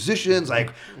self-absorbed musicians.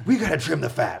 Like, we gotta trim the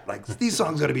fat. Like, these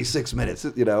songs gotta be 6 minutes,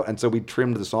 you know." And so we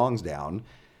trimmed the songs down,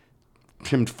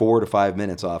 trimmed 4 to 5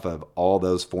 minutes off of all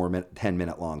those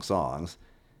 10-minute long songs,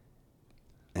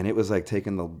 and it was like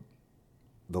taking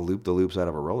the loops out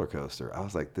of a roller coaster. I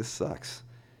was like, this sucks.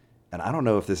 And I don't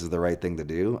know if this is the right thing to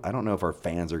do. I don't know if our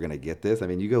fans are going to get this. I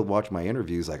mean, you go watch my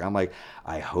interviews. Like, I'm like,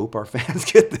 I hope our fans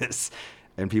get this.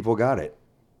 And people got it,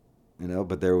 you know,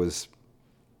 but there was,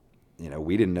 you know,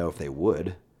 we didn't know if they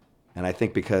would. And I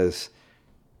think because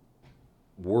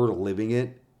we're living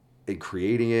it and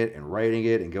creating it and writing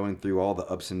it and going through all the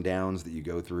ups and downs that you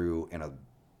go through in a,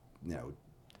 you know,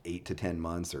 8 to 10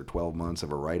 months or 12 months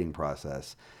of a writing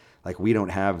process. Like, we don't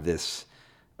have this,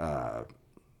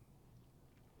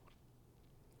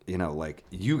 you know, like,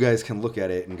 you guys can look at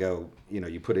it and go, you know,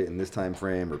 you put it in this time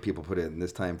frame or people put it in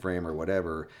this time frame or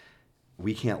whatever.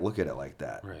 We can't look at it like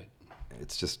that. Right.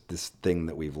 It's just this thing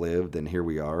that we've lived, and here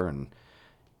we are. And,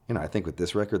 you know, I think with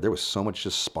this record, there was so much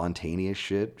just spontaneous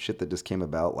shit that just came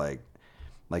about. Like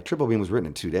Triple Beam was written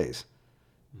in 2 days.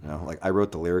 You know, like, I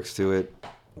wrote the lyrics to it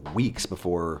weeks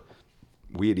before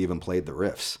we had even played the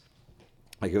riffs.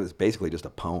 Like, it was basically just a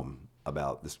poem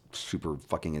about this super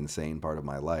fucking insane part of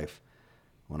my life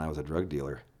when I was a drug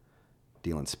dealer,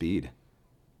 dealing speed.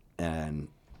 And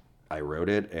I wrote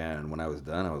it, and when I was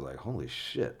done, I was like, holy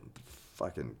shit,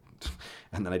 fucking...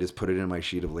 And then I just put it in my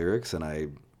sheet of lyrics, and I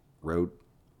wrote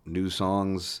new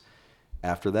songs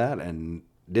after that, and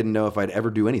didn't know if I'd ever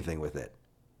do anything with it.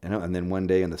 You know? And then one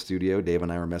day in the studio, Dave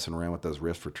and I were messing around with those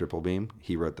riffs for Triple Beam.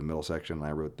 He wrote the middle section, and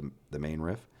I wrote the main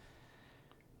riff.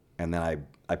 And then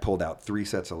I pulled out 3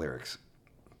 sets of lyrics,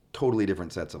 totally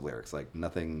different sets of lyrics, like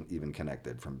nothing even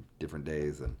connected from different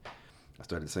days. And I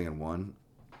started singing one,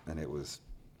 and it was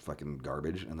fucking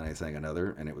garbage. And then I sang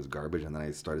another, and it was garbage. And then I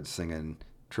started singing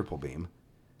Triple Beam.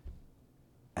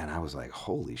 And I was like,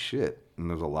 holy shit. And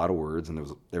there was a lot of words,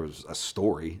 and there was a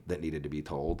story that needed to be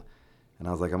told. And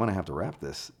I was like, I'm going to have to rap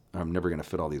this. I'm never going to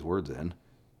fit all these words in.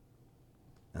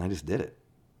 And I just did it.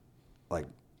 Like,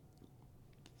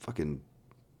 fucking...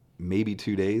 maybe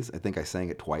 2 days. I think I sang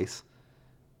it twice.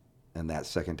 And that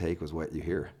second take was what you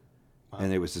hear. Wow.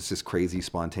 And it was just this crazy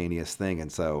spontaneous thing.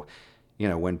 And so, you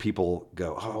know, when people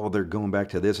go, oh, they're going back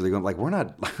to this, or they're going, like, we're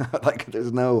not, like,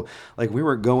 there's no, like, we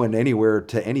weren't going anywhere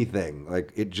to anything.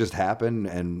 Like, it just happened.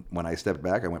 And when I stepped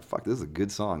back, I went, fuck, this is a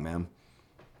good song, man.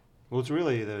 Well, it's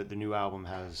really, the new album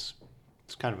it's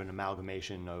kind of an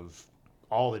amalgamation of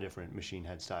all the different Machine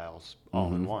Head styles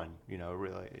all in one. You know,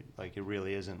 really, like, it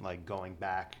really isn't like going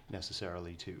back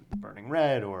necessarily to Burning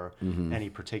Red or any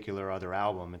particular other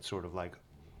album. It's sort of like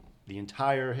the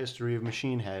entire history of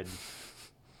Machine Head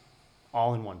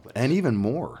all in one place. And even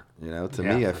more, you know, to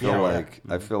me, I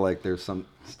feel like there's some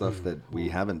stuff that we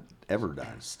haven't ever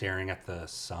done. Staring at the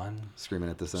sun. Screaming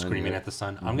at the sun. Screaming at the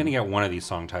sun. I'm going to get one of these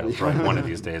song titles right one of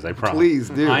these days, I promise. Please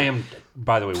do. I am,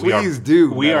 by the way,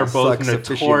 we are both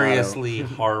notoriously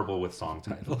horrible with song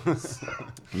titles.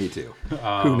 Me too.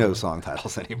 Who knows song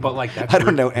titles anymore? But like I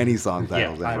don't know any song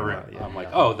titles anymore. I'm like,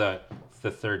 oh, the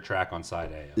third track on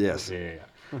side A. Yes. Yeah.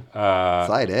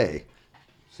 Side A.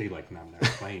 See, like, now I'm not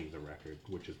playing the record,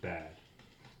 which is bad.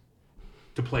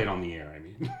 To play it on the air, I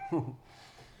mean.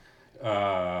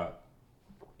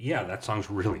 Yeah, that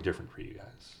song's really different for you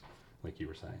guys, like you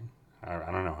were saying.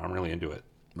 I don't know. I'm really into it.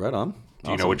 Right on.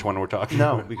 Do you know which one we're talking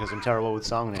No, about? because I'm terrible with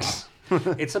song names.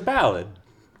 It's a ballad,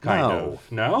 kind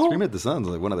of. No? Scream at the Sun's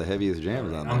like one of the heaviest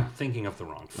jams on there. I'm thinking of the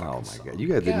wrong fucking song. God. You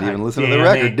guys didn't even listen to the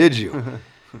record, did you?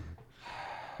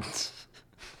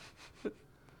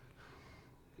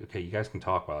 Okay, you guys can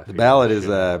talk while I The ballad is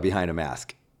Behind a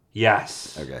Mask.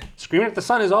 Yes. Okay. Screaming at the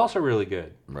Sun is also really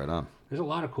good. Right on. There's a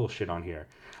lot of cool shit on here.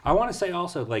 I want to say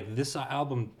also, like, this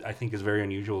album I think is very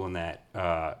unusual in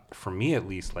that, for me at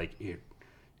least, like,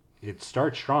 it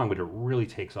starts strong, but it really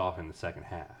takes off in the second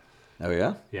half. Oh,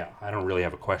 yeah? Yeah, I don't really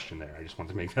have a question there. I just want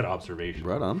to make that observation.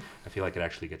 Right on. I feel like it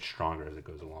actually gets stronger as it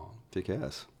goes along. Kick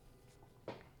ass.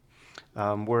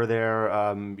 Were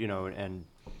there, you know, and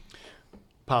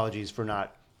apologies for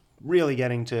not really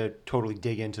getting to totally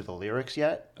dig into the lyrics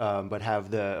yet, but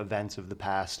have the events of the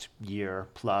past year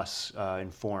plus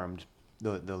informed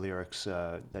the lyrics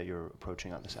that you're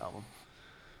approaching on this album.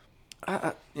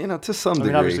 To some I degree.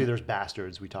 mean, obviously, there's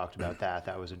Bastards. We talked about that.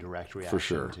 That was a direct reaction For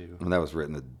sure. to. And that was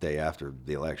written the day after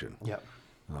the election. Yep.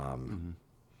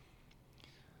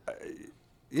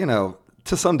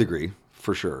 To some degree,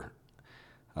 for sure.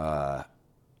 I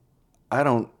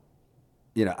don't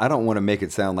want to make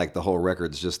it sound like the whole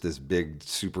record's just this big,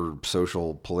 super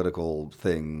social, political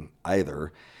thing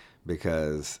either,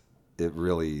 because it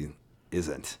really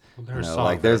isn't. Well,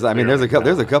 there's there's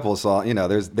a couple of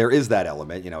songs. There is that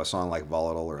element. A song like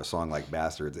Volatile or a song like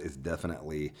Bastards is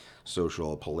definitely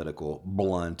social, political,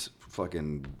 blunt,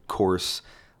 fucking coarse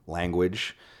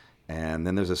language. And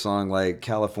then there's a song like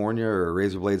California or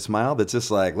Razor Blade Smile that's just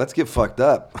like, let's get fucked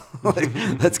up.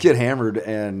 Let's get hammered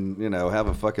and, have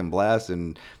a fucking blast.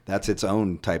 And that's its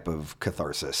own type of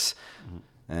catharsis.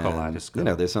 And,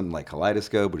 Kaleidoscope. There's something like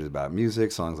Kaleidoscope, which is about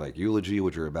music. Songs like Eulogy,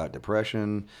 which are about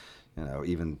depression.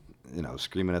 Even,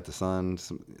 Screaming at the Sun.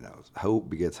 Hope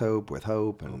begets hope with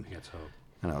hope. And, Hope begets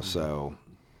hope. So,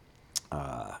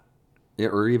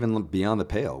 or even Beyond the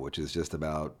Pale, which is just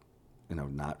about,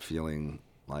 not feeling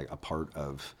like a part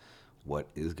of what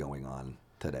is going on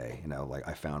today. Like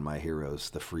I found my heroes,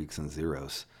 the freaks and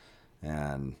zeros.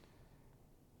 And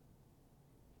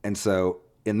so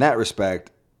in that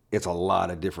respect, it's a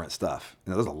lot of different stuff.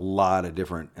 There's a lot of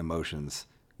different emotions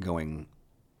going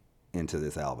into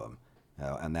this album.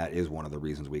 And that is one of the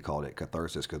reasons we called it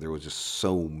Catharsis, because there was just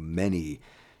so many,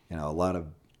 a lot of,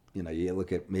 you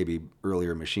look at maybe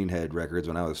earlier Machine Head records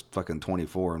when I was fucking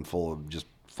 24 and full of just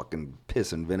fucking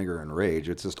piss and vinegar and rage.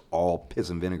 It's just all piss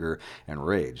and vinegar and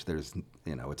rage. There's,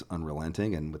 it's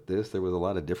unrelenting. And with this, there was a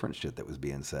lot of different shit that was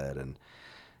being said.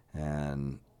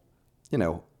 And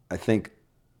I think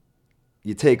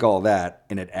you take all that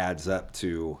and it adds up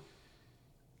to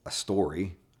a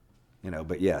story,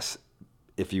 but yes,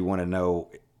 if you want to know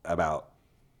about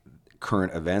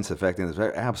current events affecting this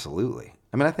record, absolutely.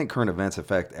 I mean, I think current events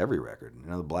affect every record.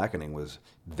 The Blackening was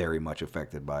very much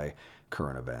affected by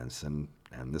current events, and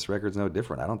this record's no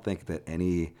different. I don't think that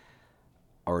any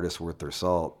artist worth their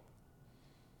salt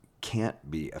can't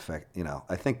be affected.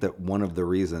 I think that one of the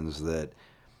reasons that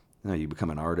you become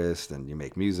an artist and you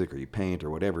make music or you paint or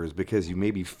whatever is because you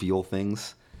maybe feel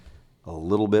things a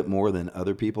little bit more than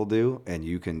other people do, and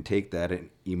you can take that and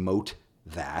emote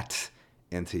that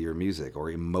into your music or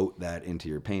emote that into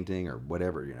your painting or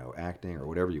whatever, acting or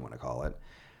whatever you want to call it.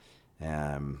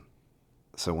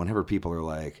 So whenever people are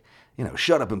like,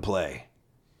 shut up and play,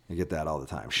 you get that all the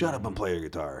time. Shut up and play your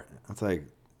guitar. It's like,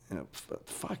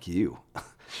 fuck you.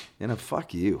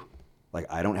 Fuck you.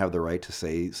 Like, I don't have the right to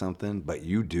say something, but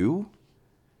you do?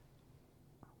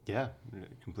 Yeah, I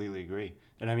completely agree.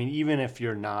 And I mean, even if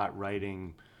you're not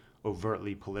writing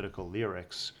overtly political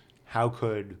lyrics, how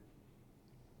could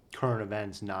current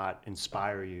events not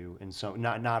inspire you and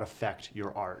not affect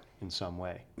your art in some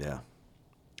way? Yeah.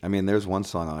 I mean, there's one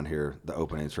song on here, the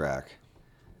opening track,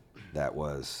 that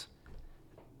was,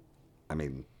 I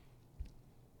mean,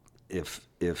 if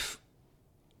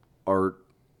art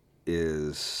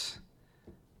is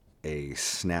a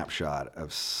snapshot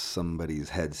of somebody's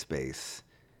headspace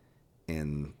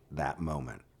in that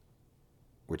moment,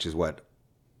 which is what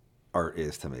art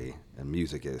is to me and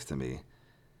music is to me.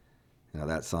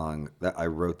 That song, that I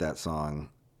wrote that song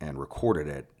and recorded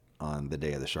it on the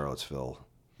day of the Charlottesville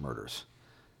murders.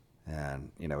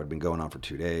 And, it had been going on for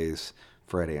 2 days.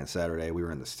 Friday and Saturday, we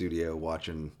were in the studio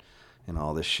watching,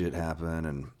 all this shit happen.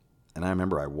 And I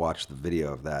remember I watched the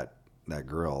video of that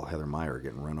girl, Heather Meyer,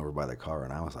 getting run over by the car.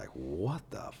 And I was like, what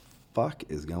the fuck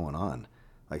is going on?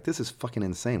 Like, this is fucking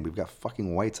insane. We've got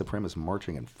fucking white supremacists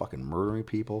marching and fucking murdering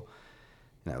people.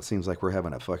 It seems like we're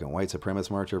having a fucking white supremacist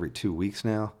march every 2 weeks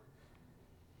now.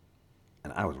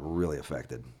 And I was really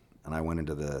affected. And I went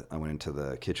into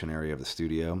the kitchen area of the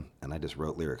studio and I just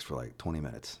wrote lyrics for like 20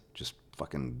 minutes. Just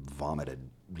fucking vomited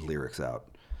lyrics out.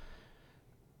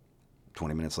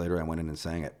 20 minutes later, I went in and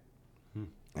sang it.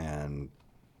 And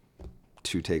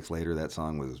 2 takes later, that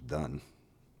song was done.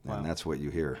 And Wow. That's what you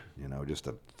hear, just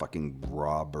a fucking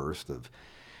raw burst of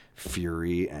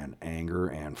fury and anger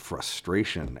and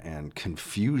frustration and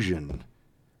confusion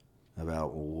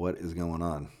about what is going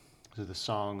on. So the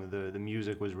song, the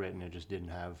music was written, it just didn't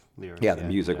have lyrics. Yeah, the yet.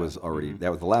 music was already,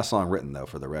 that was the last song written, though,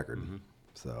 for the record.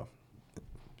 So,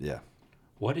 yeah.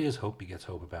 What is Hope Begets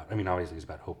Hope about? I mean, obviously it's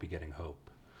about hope begetting hope.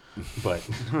 But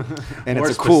And more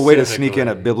it's a cool way to sneak in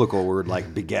a specifically- biblical word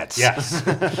like begets. Yes.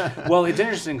 Well, it's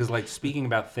interesting because, like, speaking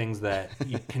about things that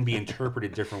can be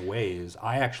interpreted different ways,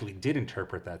 I actually did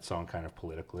interpret that song kind of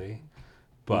politically.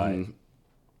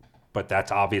 but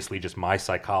that's obviously just my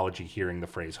psychology hearing the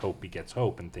phrase "hope begets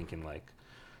hope" and thinking like,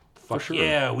 "Fuck sure.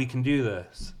 yeah, we can do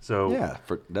this." So Yeah,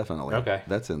 definitely. Okay.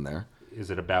 That's in there. is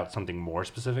it about something more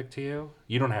specific to you?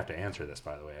 You don't have to answer this,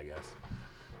 by the way. I guess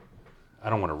I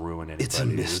don't want to ruin anybody's. It's a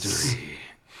mystery.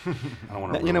 I don't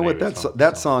want to. You know what?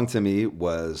 That song to me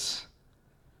was,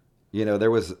 there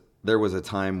was a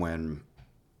time when.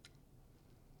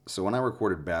 So when I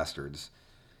recorded "Bastards"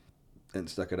 and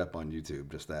stuck it up on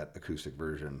YouTube, just that acoustic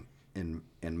version, in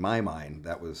my mind,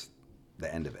 that was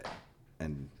the end of it,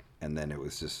 and then it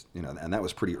was just and that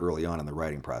was pretty early on in the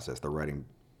writing process. The writing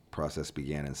process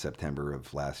began in September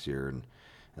of last year, and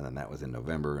then that was in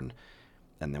November, and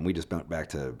then we just went back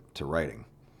to writing,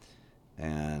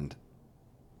 and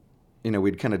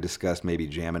we'd kind of discussed maybe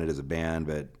jamming it as a band,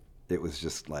 but it was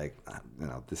just like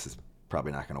this is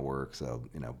probably not going to work, so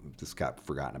just got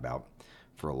forgotten about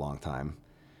for a long time.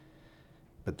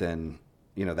 But then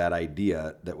that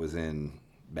idea that was in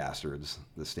Bastards,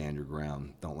 the stand your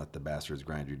ground, don't let the bastards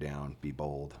grind you down, be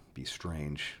bold, be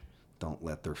strange, don't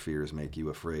let their fears make you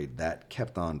afraid, that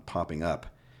kept on popping up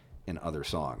in other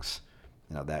songs.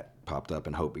 That popped up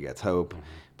in Hope Begets Hope,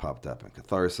 popped up in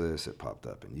Catharsis, it popped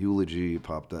up in Eulogy,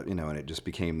 popped up, and it just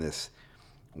became this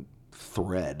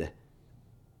thread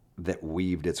that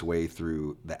weaved its way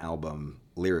through the album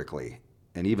lyrically.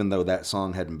 And even though that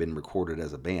song hadn't been recorded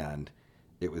as a band,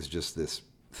 it was just this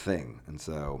thing. And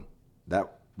so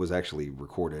that was actually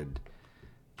recorded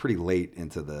pretty late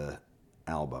into the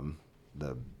album,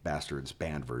 the Bastards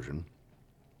band version.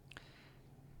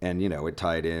 And, it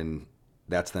tied in,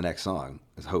 that's the next song,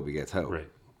 is Hope Begets Hope. Right.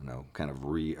 Kind of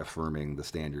reaffirming the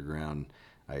stand your ground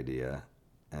idea.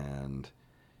 And,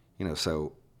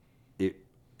 so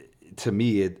to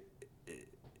me,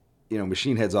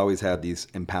 Machine Head's always had these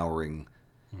empowering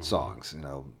songs,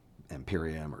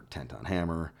 Imperium or 10-Ton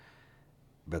Hammer,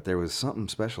 but there was something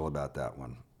special about that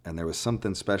one. And there was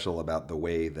something special about the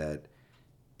way that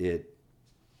it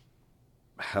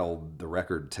held the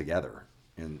record together.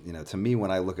 And, to me,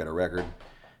 when I look at a record,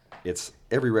 it's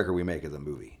every record we make is a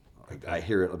movie. Like, I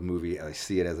hear it a movie, I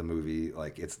see it as a movie.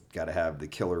 Like, it's got to have the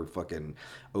killer fucking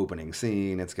opening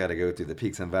scene. It's got to go through the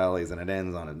peaks and valleys, and it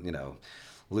ends on a,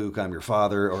 Luke, I'm your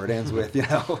father, or it ends with,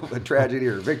 a tragedy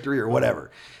or victory or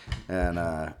whatever.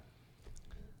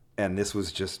 And this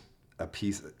was just a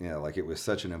piece, it was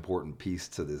such an important piece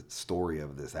to the story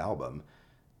of this album,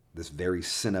 this very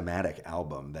cinematic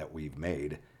album that we've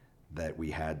made, that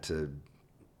we had to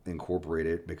incorporate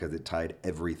it because it tied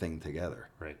everything together.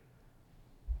 Right.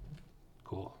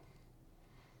 Cool.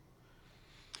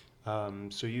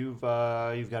 So you've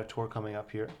got a tour coming up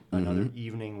here, another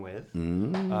evening with.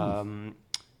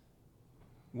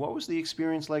 What was the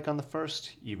experience like on the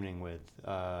first evening with?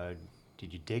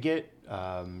 Did you dig it?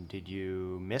 Did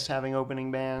you miss having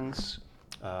opening bands?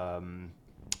 I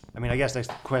guess that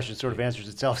question sort of answers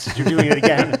itself since you're doing it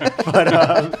again.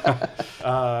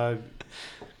 But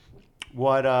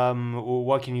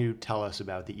what can you tell us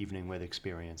about the evening with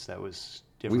experience that was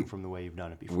different from the way you've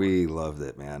done it before? We loved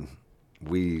it, man.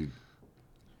 We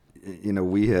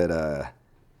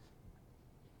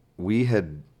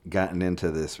had gotten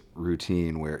into this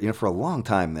routine where, for a long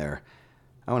time there,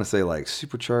 I want to say like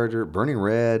Supercharger, Burning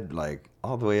Red, like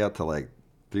all the way out to like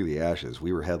Through the Ashes,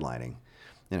 we were headlining,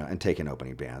 and taking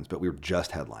opening bands, but we were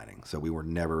just headlining. So we were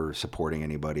never supporting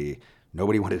anybody.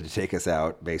 Nobody wanted to take us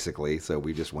out, basically. So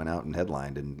we just went out and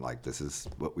headlined, and like, this is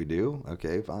what we do.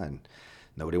 Okay, fine.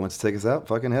 Nobody wants to take us out,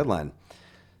 fucking headline.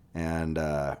 And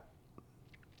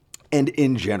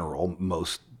in general,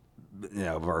 most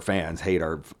of our fans hate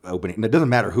our opening. And it doesn't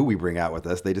matter who we bring out with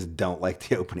us; they just don't like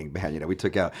the opening band. We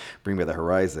took out Bring Me the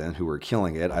Horizon, who were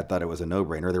killing it. I thought it was a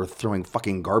no-brainer. They were throwing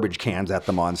fucking garbage cans at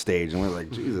them on stage, and we were like,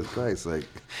 Jesus Christ! Like,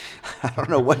 I don't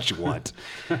know what you want,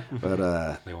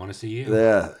 but They want to see you.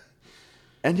 yeah.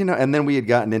 And and then we had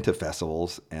gotten into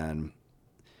festivals, and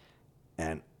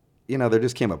there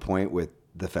just came a point with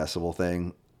the festival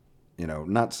thing.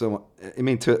 Not so,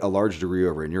 to a large degree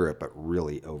over in Europe, but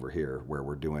really over here where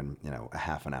we're doing, a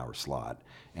half an hour slot,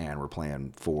 and we're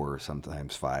playing 4,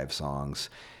 sometimes 5 songs.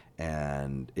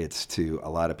 And it's to a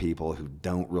lot of people who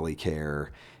don't really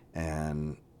care.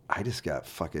 And I just got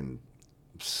fucking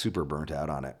super burnt out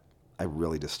on it. I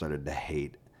really just started to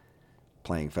hate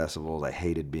playing festivals. I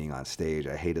hated being on stage.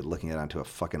 I hated looking onto a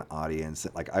fucking audience.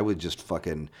 Like, I was just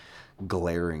fucking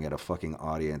glaring at a fucking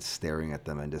audience, staring at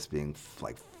them and just being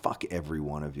like, fuck every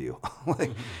one of you.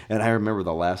 And I remember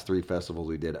the last 3 festivals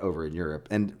we did over in Europe,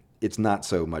 and it's not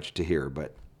so much to hear,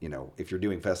 but if you're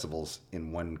doing festivals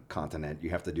in one continent, you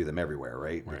have to do them everywhere,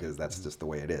 right? Because that's just the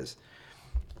way it is.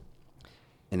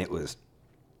 And it was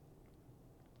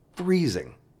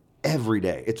freezing every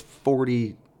day. It's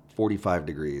 40, 45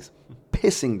 degrees,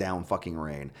 pissing down fucking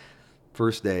rain.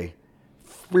 First day,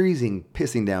 freezing,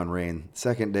 pissing down rain.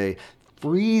 Second day,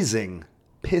 freezing,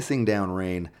 pissing down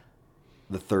rain.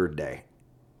 The third day.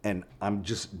 And I'm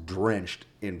just drenched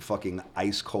in fucking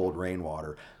ice cold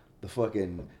rainwater. The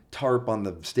fucking tarp on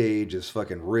the stage is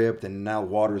fucking ripped, and now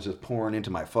water's just pouring into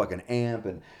my fucking amp,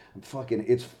 and fucking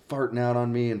it's farting out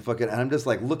on me, and I'm just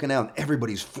like looking out, and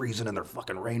everybody's freezing in their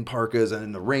fucking rain parkas, and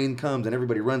then the rain comes, and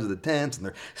everybody runs to the tents, and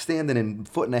they're standing in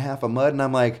 1.5 feet of mud, and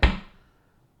I'm like,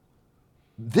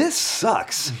 this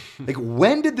sucks. Like,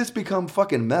 when did this become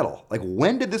fucking metal? Like,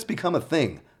 when did this become a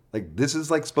thing? Like, this is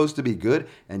like supposed to be good,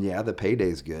 and yeah, the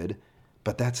payday's good,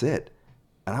 but that's it.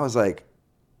 And I was like,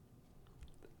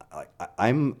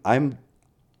 I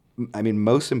mean,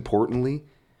 most importantly,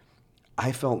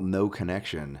 I felt no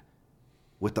connection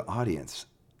with the audience.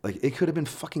 Like, it could have been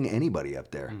fucking anybody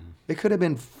up there. Mm-hmm. It could have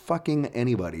been fucking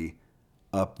anybody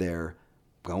up there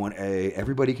going, hey,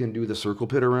 everybody can do the circle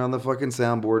pit around the fucking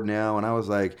soundboard now. And I was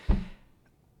like,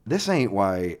 this ain't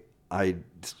why I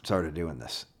started doing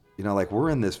this. You know, like, we're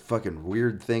in this fucking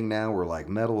weird thing now where, like,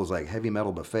 metal is like heavy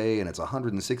metal buffet, and it's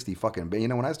 160 fucking... You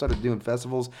know, when I started doing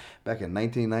festivals back in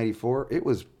 1994,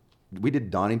 we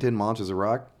did Donington, Monsters of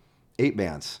Rock, 8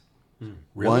 bands. Really?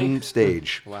 One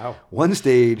stage. Wow. One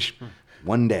stage,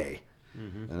 one day.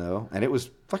 Mm-hmm. You know, and it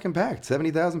was fucking packed,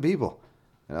 70,000 people.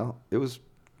 You know, it was,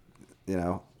 you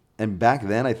know... And back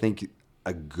then, I think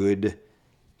a good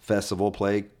festival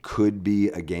play could be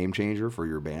a game changer for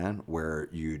your band, where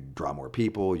you'd draw more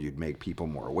people, you'd make people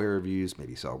more aware of you,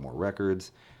 maybe sell more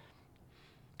records.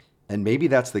 And maybe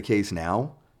that's the case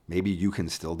now. Maybe you can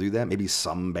still do that. Maybe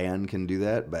some band can do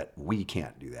that, but we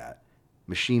can't do that.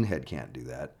 Machine Head can't do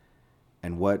that.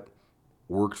 And what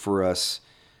worked for us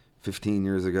 15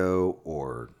 years ago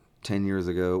or 10 years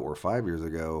ago or 5 years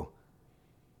ago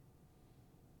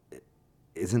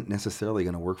isn't necessarily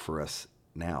going to work for us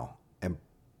now. And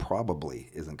probably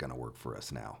isn't going to work for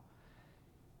us now.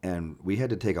 And we had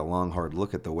to take a long, hard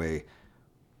look at the way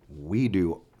we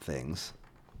do things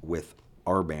with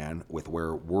our band, with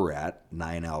where we're at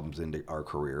 9 albums into our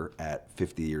career at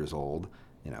 50 years old.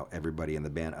 You know, everybody in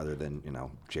the band other than, you know,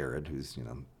 Jared, who's, you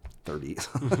know, 30.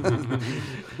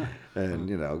 And,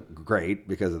 you know, great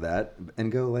because of that.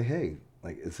 And go like, hey,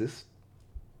 like, is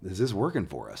this working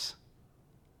for us?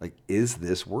 Like, is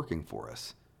this working for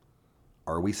us?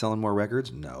 Are we selling more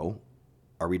records? No.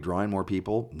 Are we drawing more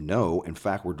people? No. In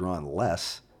fact, we're drawing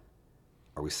less.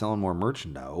 Are we selling more merch?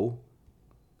 No.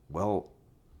 Well,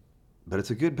 but it's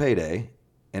a good payday,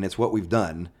 and it's what we've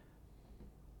done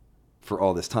for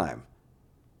all this time.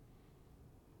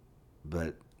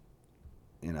 But,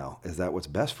 you know, is that what's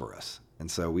best for us? And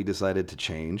so we decided to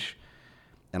change,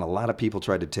 and a lot of people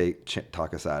tried to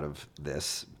talk us out of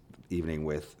this evening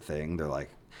with thing. They're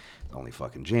like, only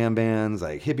fucking jam bands,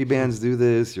 like hippie bands do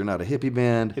this. You're not a hippie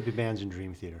band. Hippie bands in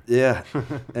Dream Theater. Yeah.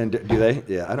 And do they?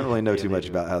 Yeah. I don't really know too much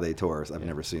about how they tour. I've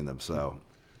never seen them. So,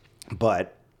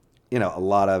 but, you know, a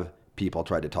lot of people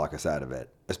tried to talk us out of it,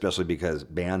 especially because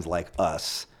bands like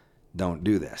us don't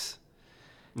do this.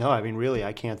 No, I mean, really,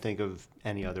 I can't think of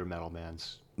any other metal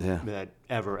bands that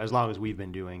ever, as long as we've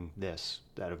been doing this,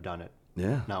 that have done it.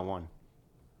 Yeah. Not one.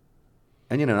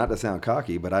 And, you know, not to sound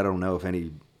cocky, but I don't know if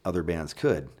any other bands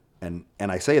could. And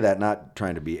I say that not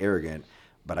trying to be arrogant,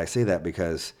 but I say that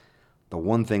because the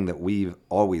one thing that we've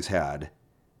always had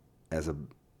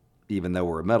even though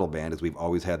we're a metal band, is we've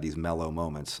always had these mellow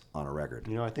moments on a record.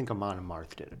 You know, I think Amon and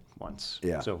Marth did it once.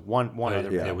 Yeah. So one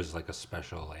other band. It was like a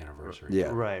special anniversary. Yeah.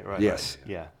 Right. Yes.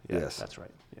 Right. Yeah. Yes. That's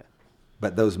right. Yeah.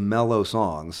 But those mellow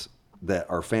songs that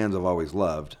our fans have always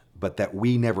loved, but that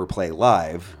we never play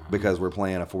live because we're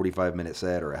playing a 45-minute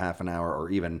set or a half an hour or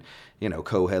even, you know,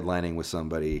 co-headlining with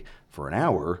somebody for an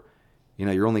hour, you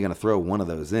know, you're only going to throw one of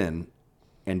those in.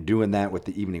 And doing that with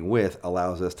the Evening With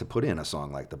allows us to put in a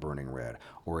song like The Burning Red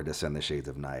or a Descend the Shades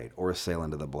of Night or a Sail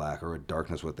into the Black or a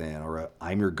Darkness Within or a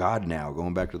I'm Your God Now,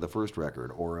 going back to the first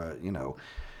record, or a, you know,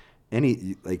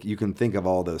 any, like, you can think of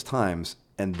all those times,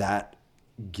 and that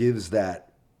gives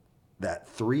that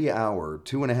 3 hour,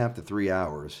 2.5 to 3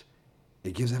 hours,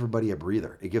 it gives everybody a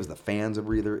breather. It gives the fans a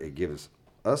breather. It gives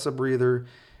us a breather.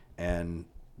 And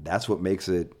that's what makes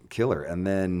it killer. And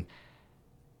then,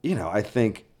 you know, I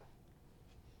think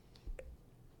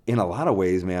in a lot of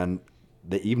ways, man,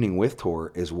 the Evening With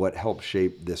tour is what helped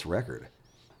shape this record.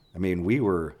 I mean, we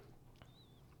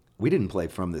didn't play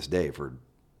From This Day for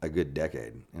a good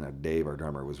decade. You know, Dave, our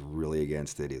drummer, was really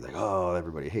against it. He's like, oh,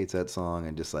 everybody hates that song,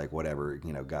 and just like whatever,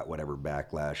 you know, got whatever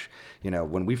backlash. You know,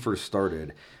 when we first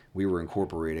started, we were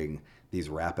incorporating these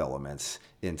rap elements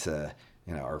into,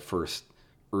 you know, our first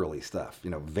early stuff,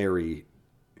 very,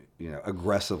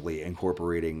 aggressively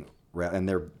incorporating rap. And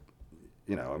they're,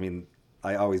 I mean,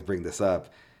 I always bring this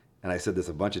up, and I said this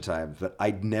a bunch of times, but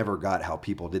I never got how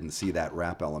people didn't see that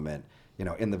rap element.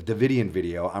 In the Davidian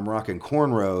video, I'm rocking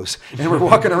cornrows, and we're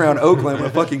walking around Oakland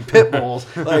with fucking pit bulls.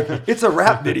 Like, it's a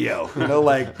rap video,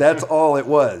 like, that's all it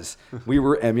was. We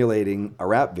were emulating a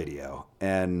rap video.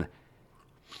 And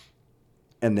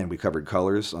then we covered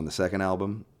Colors on the second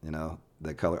album,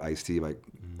 the Color Ice-T by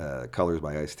Colors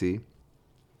by Ice-T.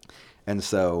 And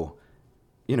so,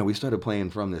 we started playing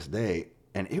From This Day,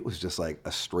 and it was just like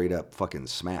a straight up fucking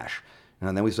smash.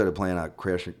 And then we started playing out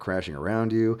Crashing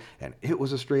Around You, and it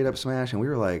was a straight up smash. And we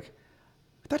were like,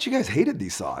 I thought you guys hated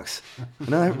these songs.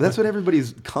 That's what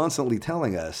everybody's constantly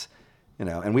telling us.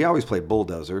 And we always played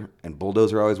Bulldozer, and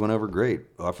Bulldozer always went over great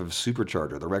off of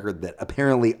Supercharger, the record that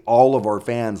apparently all of our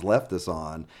fans left us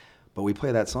on. But we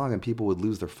play that song, and people would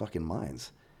lose their fucking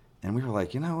minds. And we were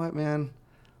like, you know what, man?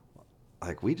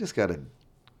 Like, we just got to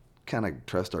kind of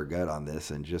trust our gut on this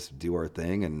and just do our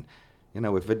thing. And,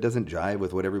 if it doesn't jive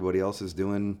with what everybody else is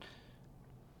doing,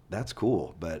 that's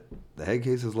cool. But the head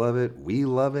cases love it. We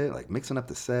love it. Like, mixing up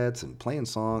the sets and playing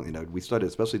songs. We started,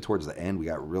 especially towards the end, we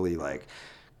got really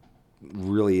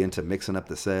into mixing up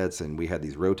the sets, and we had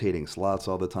these rotating slots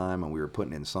all the time, and we were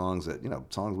putting in songs that,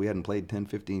 songs we hadn't played 10,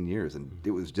 15 years. And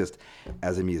it was just,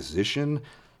 as a musician,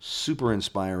 super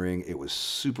inspiring. It was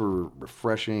super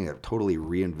refreshing. It totally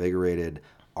reinvigorated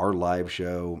our live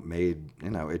show.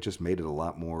 It just made it a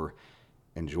lot more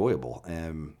enjoyable.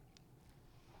 And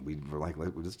we were like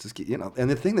let's just get, and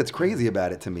the thing that's crazy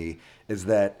about it to me is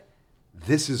that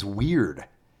this is weird.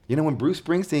 When Bruce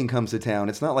Springsteen comes to town,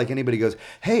 it's not like anybody goes,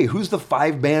 hey, who's the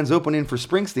 5 bands opening for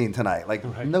Springsteen tonight? Like,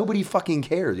 right. Nobody fucking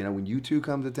cares. When U2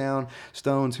 comes to town,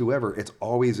 Stones, whoever, it's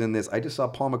always in this. I just saw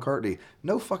Paul McCartney.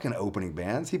 No fucking opening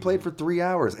bands. He played for 3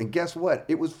 hours. And guess what?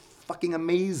 It was fucking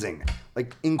amazing.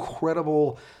 Like,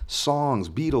 incredible songs,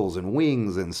 Beatles and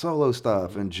Wings and solo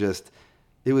stuff. And just,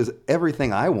 it was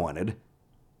everything I wanted.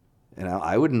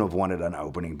 I wouldn't have wanted an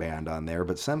opening band on there,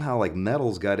 but somehow, like,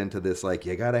 metal's got into this, like,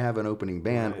 you got to have an opening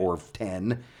band, right, or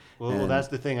 10. Well, that's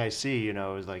the thing I see,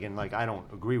 is like, and like, I don't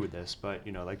agree with this, but,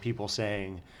 like people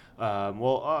saying,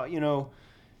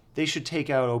 they should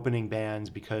take out opening bands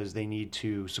because they need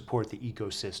to support the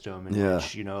ecosystem in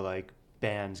which, like,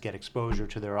 bands get exposure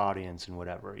to their audience and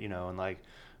whatever, and like,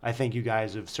 I think you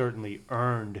guys have certainly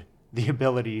earned the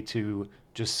ability to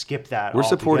just skip that. We're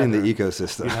supporting the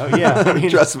ecosystem. Yeah, I mean,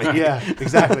 trust me. Yeah,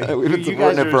 exactly. We've been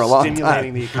supporting it for a long time.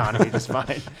 Stimulating the economy just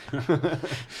fine.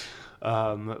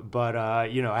 But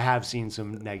I have seen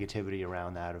some negativity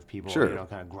around that of people, sure,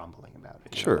 kind of grumbling about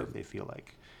it. Sure, they feel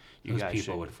like those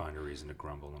people would find a reason to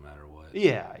grumble no matter what.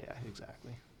 Yeah,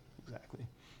 exactly.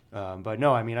 But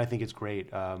no, I mean, I think it's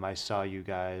great. I saw you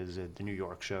guys at the New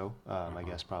York show. I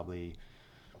guess probably.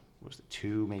 Was it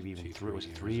 2, maybe even 3? Was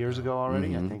it 3 years ago already?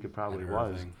 Mm-hmm. I think it probably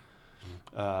was.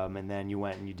 And then you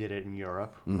went and you did it in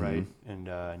Europe, mm-hmm, right? And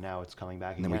now it's coming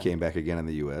back again. And then we came back again in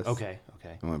the U.S. Okay.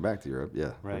 And went back to Europe,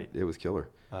 yeah. Right. It was killer.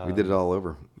 We did it all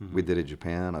over. Mm-hmm. We did it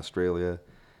Japan, Australia,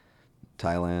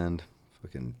 Thailand,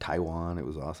 fucking Taiwan. It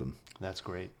was awesome. That's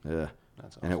great. Yeah.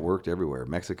 That's awesome. And it worked everywhere.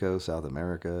 Mexico, South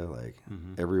America, like,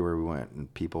 mm-hmm, everywhere we went.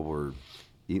 And people were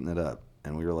eating it up.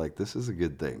 And we were like, this is a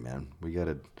good thing, man. We got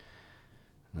to...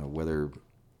 whether,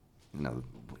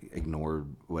 ignore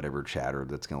whatever chatter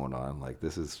that's going on. Like,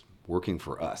 this is working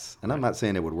for us. And right. I'm not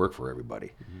saying it would work for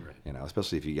everybody, right,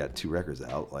 especially if you got 2 records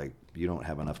out, like, you don't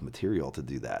have enough material to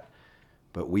do that.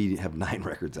 But we have 9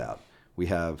 records out. We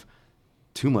have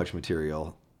too much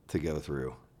material to go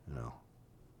through,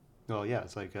 Well, yeah,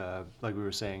 it's like we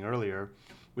were saying earlier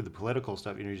with the political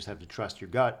stuff, you just have to trust your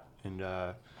gut and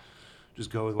just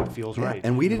go with what feels right.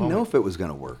 And we didn't know if it was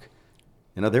going to work.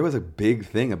 There was a big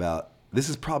thing about, this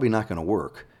is probably not going to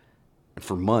work. And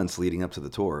for months leading up to the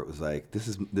tour, it was like, this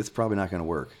is probably not going to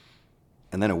work.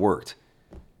 And then it worked.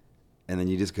 And then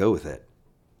you just go with it.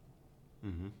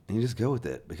 Mm-hmm. And you just go with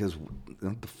it because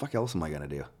what the fuck else am I going to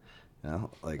do?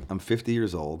 Like, I'm 50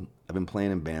 years old. I've been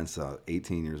playing in bands since I was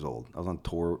 18 years old. I was on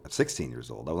tour at 16 years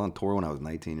old. I was on tour when I was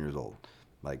 19 years old.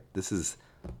 Like, this is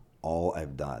all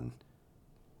I've done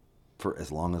for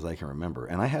as long as I can remember.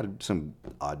 And I had some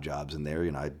odd jobs in there.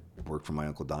 I worked for my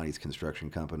Uncle Donnie's construction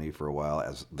company for a while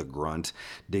as the grunt,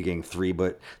 digging 3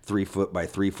 foot by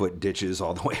 3 foot ditches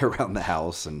all the way around the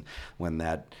house. And when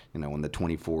when the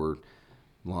 24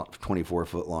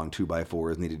 foot long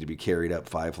 2x4s needed to be carried up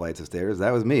 5 flights of stairs,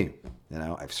 that was me.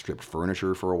 I've stripped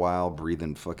furniture for a while,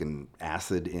 breathing fucking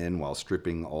acid in while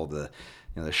stripping all the,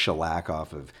 the shellac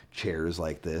off of chairs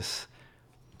like this.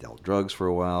 Dealt drugs for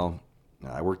a while.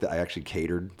 I actually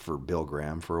catered for Bill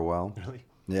Graham for a while. Really?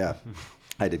 Yeah.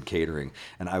 I did catering,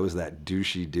 and I was that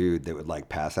douchey dude that would like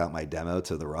pass out my demo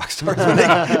to the rock stars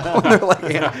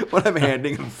when I'm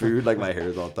handing them food. Like my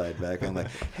hair's all tied back. I'm like,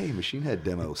 "Hey, Machine Head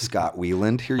demo, Scott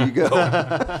Wieland, here you go."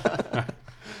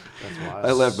 That's wild.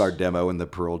 I left our demo in the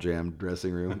Pearl Jam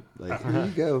dressing room. Like, here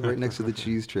you go, right next to the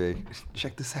cheese tray.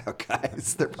 Check this out,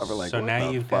 guys. They're probably like, So what now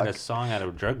the you've fuck? got a song out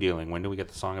of drug dealing. When do we get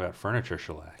the song about furniture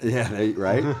shellac? Yeah,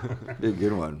 right. Be a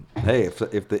good one. Hey, if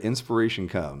the inspiration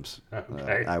comes,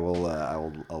 Okay.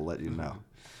 I'll let you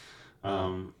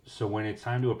know. So when it's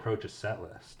time to approach a set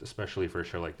list, especially for a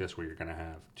show like this where you're going to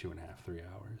have 2.5, 3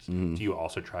 hours, do you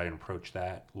also try and approach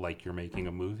that like you're making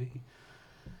a movie?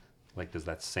 Like, does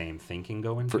that same thinking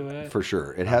go into it? For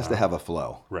sure, it has to have a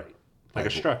flow. Right. Like a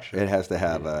structure. It has to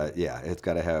have it's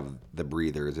got to have the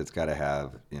breathers. It's got to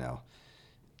have,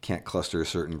 can't cluster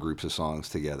certain groups of songs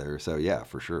together. So yeah,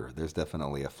 for sure. There's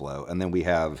definitely a flow. And then we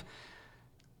have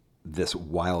this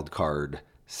wild card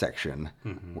section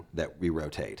that we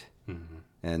rotate.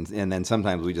 And then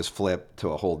sometimes we just flip to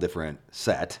a whole different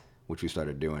set, which we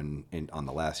started doing on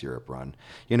the last Europe run.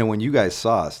 When you guys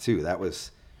saw us too,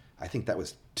 I think that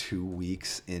was 2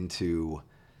 weeks into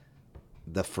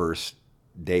the first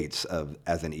dates of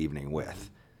As an Evening With.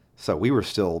 So we were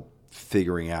still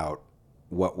figuring out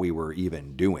what we were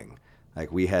even doing.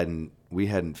 Like we hadn't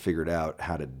figured out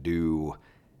how to do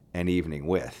An Evening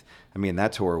With. I mean,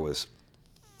 that tour was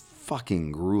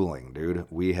fucking grueling, dude.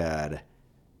 We had,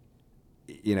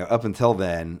 up until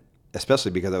then,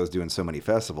 especially because I was doing so many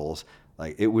festivals,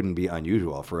 like it wouldn't be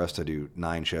unusual for us to do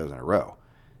 9 shows in a row.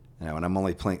 And I'm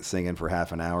only singing for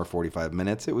half an hour, 45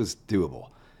 minutes. It was doable.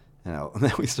 And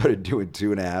then we started doing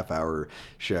 2.5-hour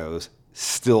shows,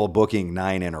 still booking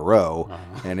 9 in a row.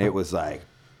 And it was like,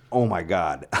 oh my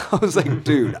God. I was like,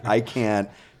 dude, I can't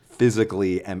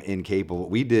physically am incapable.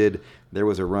 There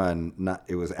was a run,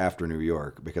 it was after New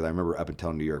York, because I remember up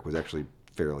until New York was actually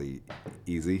fairly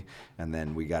easy. And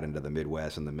then we got into the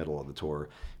Midwest in the middle of the tour.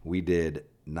 We did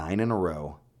 9 in a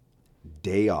row,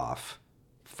 day off,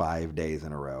 5 days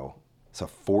in a row. So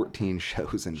 14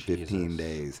 shows in 15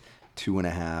 days,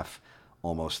 2.5,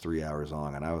 almost 3 hours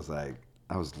long. And I was like,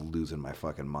 I was losing my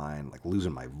fucking mind, like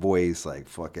losing my voice, like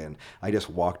fucking, I just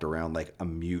walked around like a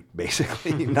mute,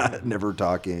 basically, never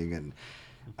talking. And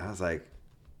I was like,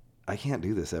 I can't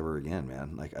do this ever again,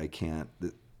 man. Like I can't,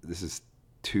 this is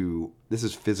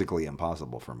physically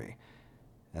impossible for me.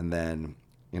 And then,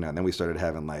 then we started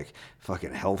having like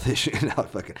fucking health issues,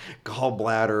 fucking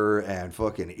gallbladder and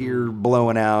fucking ear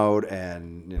blowing out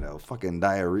and, fucking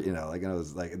diarrhea, and it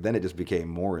was like, then it just became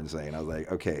more insane. I was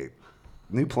like, okay,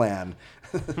 new plan.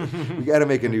 We got to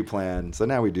make a new plan. So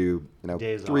now we do,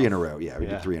 Days 3 in a off. row. Yeah, we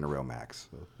do 3 in a row max.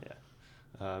 So.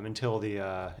 Yeah. Until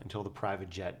the private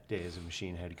jet days of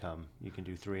Machine Head come, you can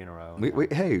do 3 in a row.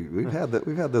 Hey, we've had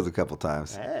those a couple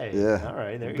times. Hey, yeah, all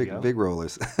right, there you go. Big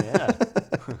rollers. Yeah.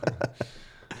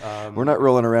 We're not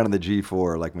rolling around in the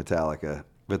G4 like Metallica,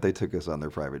 but they took us on their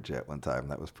private jet one time.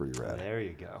 That was pretty rad. There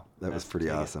you go. That was pretty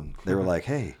awesome. They were like,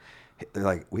 hey,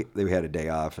 they had a day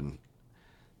off, and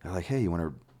they're like, hey, you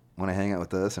want to hang out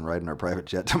with us and ride in our private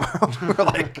jet tomorrow? We're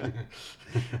like,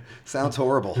 sounds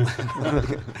horrible.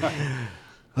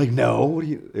 Like, no,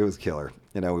 it was killer.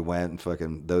 We went and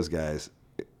fucking those guys.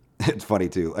 It's funny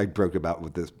too. I broke about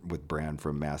with Brand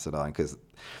from Mastodon, because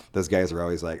those guys are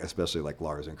always like, especially like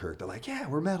Lars and Kirk, they're like, yeah,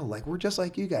 we're metal, like we're just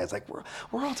like you guys, like we're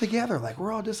all together, like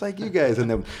we're all just like you guys. And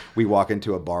then we walk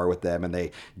into a bar with them and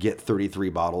they get 33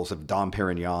 bottles of Dom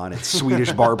Perignon at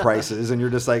Swedish bar prices, and you're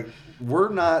just like, we're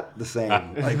not the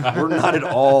same. Like we're not at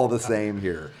all the same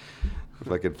here.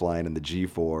 Fucking flying in the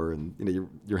G4, and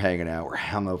you're hanging out. We're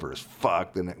hungover as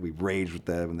fuck, and we rage with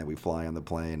them, and then we fly on the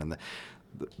plane, and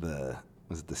the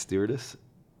was it the stewardess,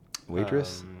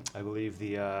 waitress? I believe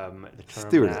the term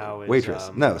stewardess, now is waitress.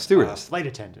 No, stewardess. Flight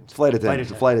attendant. Flight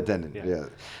attendant. Yeah.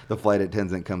 The flight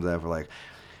attendant comes out for like,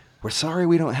 we're sorry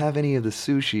we don't have any of the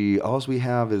sushi. All we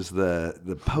have is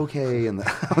the poke and the.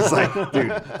 I was like,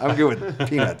 dude, I'm good with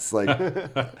peanuts. Like,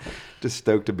 just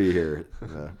stoked to be here.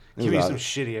 Give me some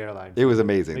shitty airline. It was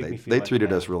amazing. They like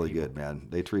treated us really good, man.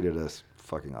 They treated us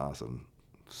fucking awesome.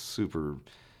 Super.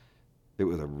 It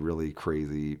was a really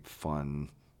crazy, fun,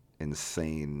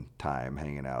 insane time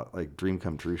hanging out. Like dream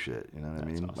come true shit. You know what I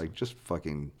mean? Awesome. Like just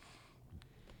fucking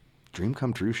dream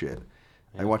come true shit.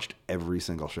 Yeah. I watched every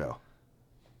single show,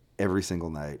 every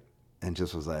single night, and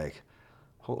just was like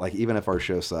even if our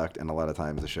show sucked, and a lot of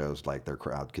times the shows like their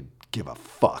crowd could give a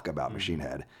fuck about Machine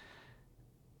Head,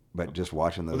 but just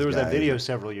watching those. Well, there was guys, that video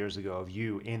several years ago of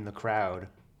you in the crowd,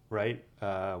 right,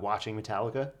 watching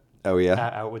Metallica. Oh yeah,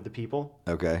 out with the people.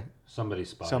 Okay. Somebody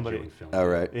spotted you and filmed. Oh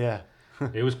right. Yeah.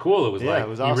 It was cool. It was Yeah, like, it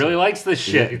was he awesome. really likes this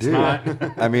shit. Yeah, It's dude.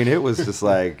 not. I mean, it was just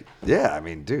like, yeah, I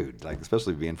mean, dude, like,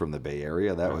 especially being from the Bay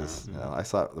Area, that was, I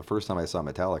saw, the first time I saw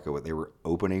Metallica, they were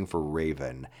opening for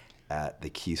Raven at the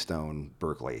Keystone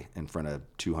Berkeley in front of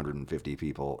 250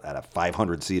 people at a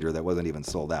 500-seater that wasn't even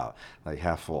sold out, like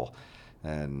half full.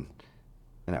 And,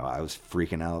 I was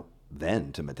freaking out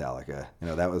then to Metallica.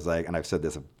 That was like, and I've said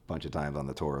this a bunch of times on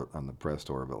the tour, on the press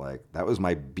tour, but like, that was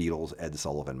my Beatles Ed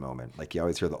Sullivan moment. Like, you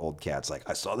always hear the old cats like,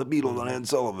 I saw the Beatles on Ed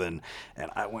Sullivan,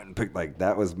 and I went and picked, like,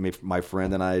 that was me, my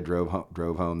friend and I drove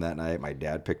home that night. My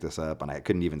dad picked us up, and I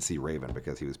couldn't even see Raven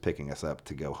because he was picking us up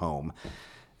to go home.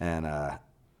 And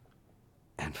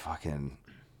fucking,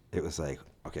 it was like,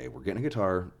 okay, we're getting a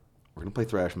guitar, we're gonna play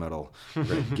thrash metal, we're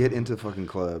gonna get into fucking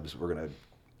clubs, we're gonna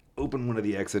open one of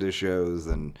the Exodus shows,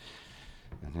 and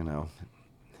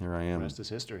here I am. The rest is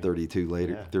history.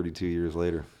 32 years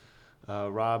later.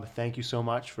 Rob, thank you so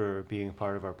much for being a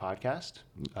part of our podcast.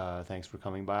 Thanks for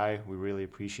coming by. We really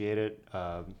appreciate it.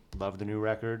 Love the new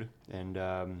record,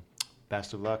 and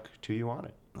best of luck to you on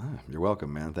it. You're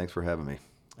welcome, man. Thanks for having me.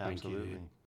 Absolutely.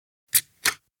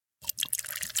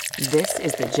 This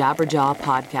is the Jabberjaw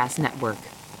Podcast Network.